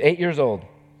 he's 8 years old.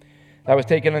 That was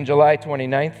taken on July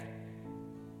 29th,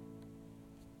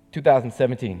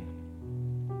 2017.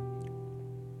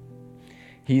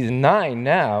 He's 9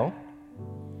 now,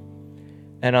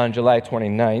 and on July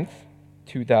 29th,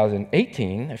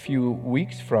 2018, a few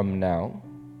weeks from now,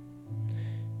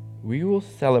 we will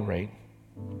celebrate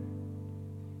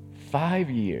 5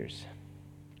 years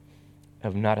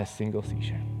of not a single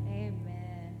seizure. Amen.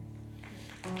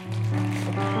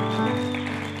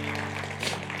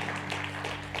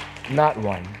 Not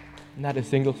one. Not a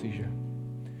single seizure.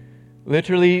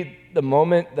 Literally, the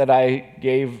moment that I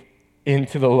gave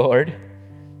into the Lord,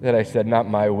 that I said, not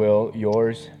my will,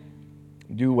 yours,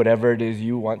 do whatever it is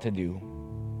you want to do,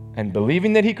 and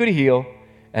believing that He could heal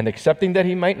and accepting that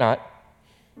He might not,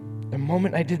 the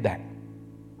moment I did that, it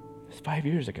was 5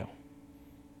 years ago.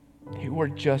 They were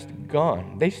just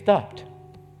gone. They stopped.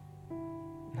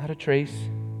 Not a trace.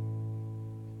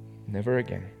 Never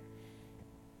again.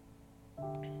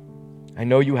 I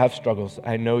know you have struggles.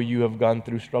 I know you have gone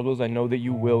through struggles. I know that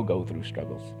you will go through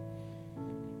struggles.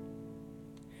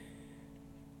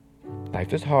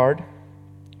 Life is hard,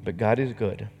 but God is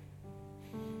good.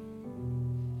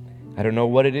 I don't know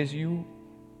what it is you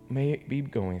may be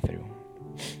going through.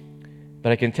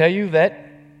 But I can tell you that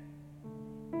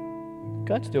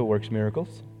God still works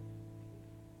miracles.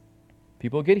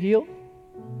 People get healed.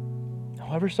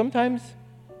 However, sometimes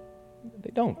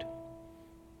they don't.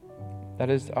 That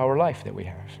is our life that we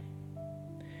have.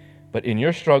 But in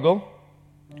your struggle,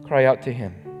 cry out to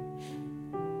Him.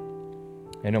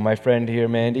 I know my friend here,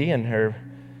 Mandy, and her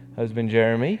husband,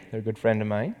 Jeremy, they're good friends of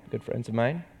mine.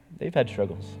 They've had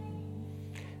struggles.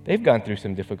 They've gone through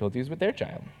some difficulties with their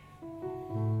child.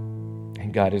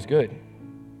 And God is good.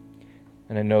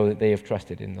 And I know that they have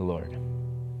trusted in the Lord.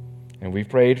 And we've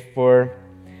prayed for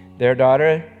their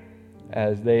daughter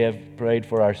as they have prayed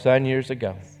for our son years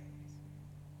ago.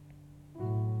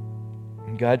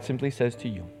 And God simply says to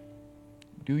you,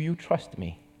 do you trust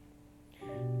me?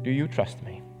 Do you trust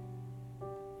me?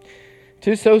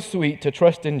 'Tis so sweet to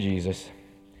trust in Jesus,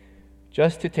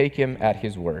 just to take Him at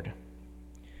His word,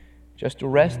 just to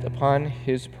rest upon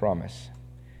His promise,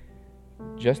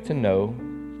 just to know,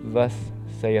 thus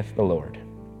saith the Lord.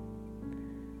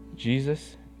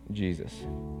 Jesus, Jesus,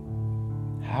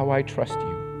 how I trust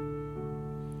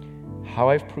you, how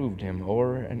I've proved Him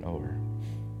over and over.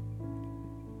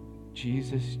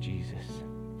 Jesus, Jesus,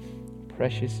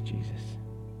 precious Jesus.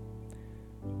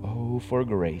 Oh, for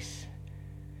grace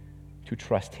to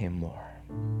trust Him more.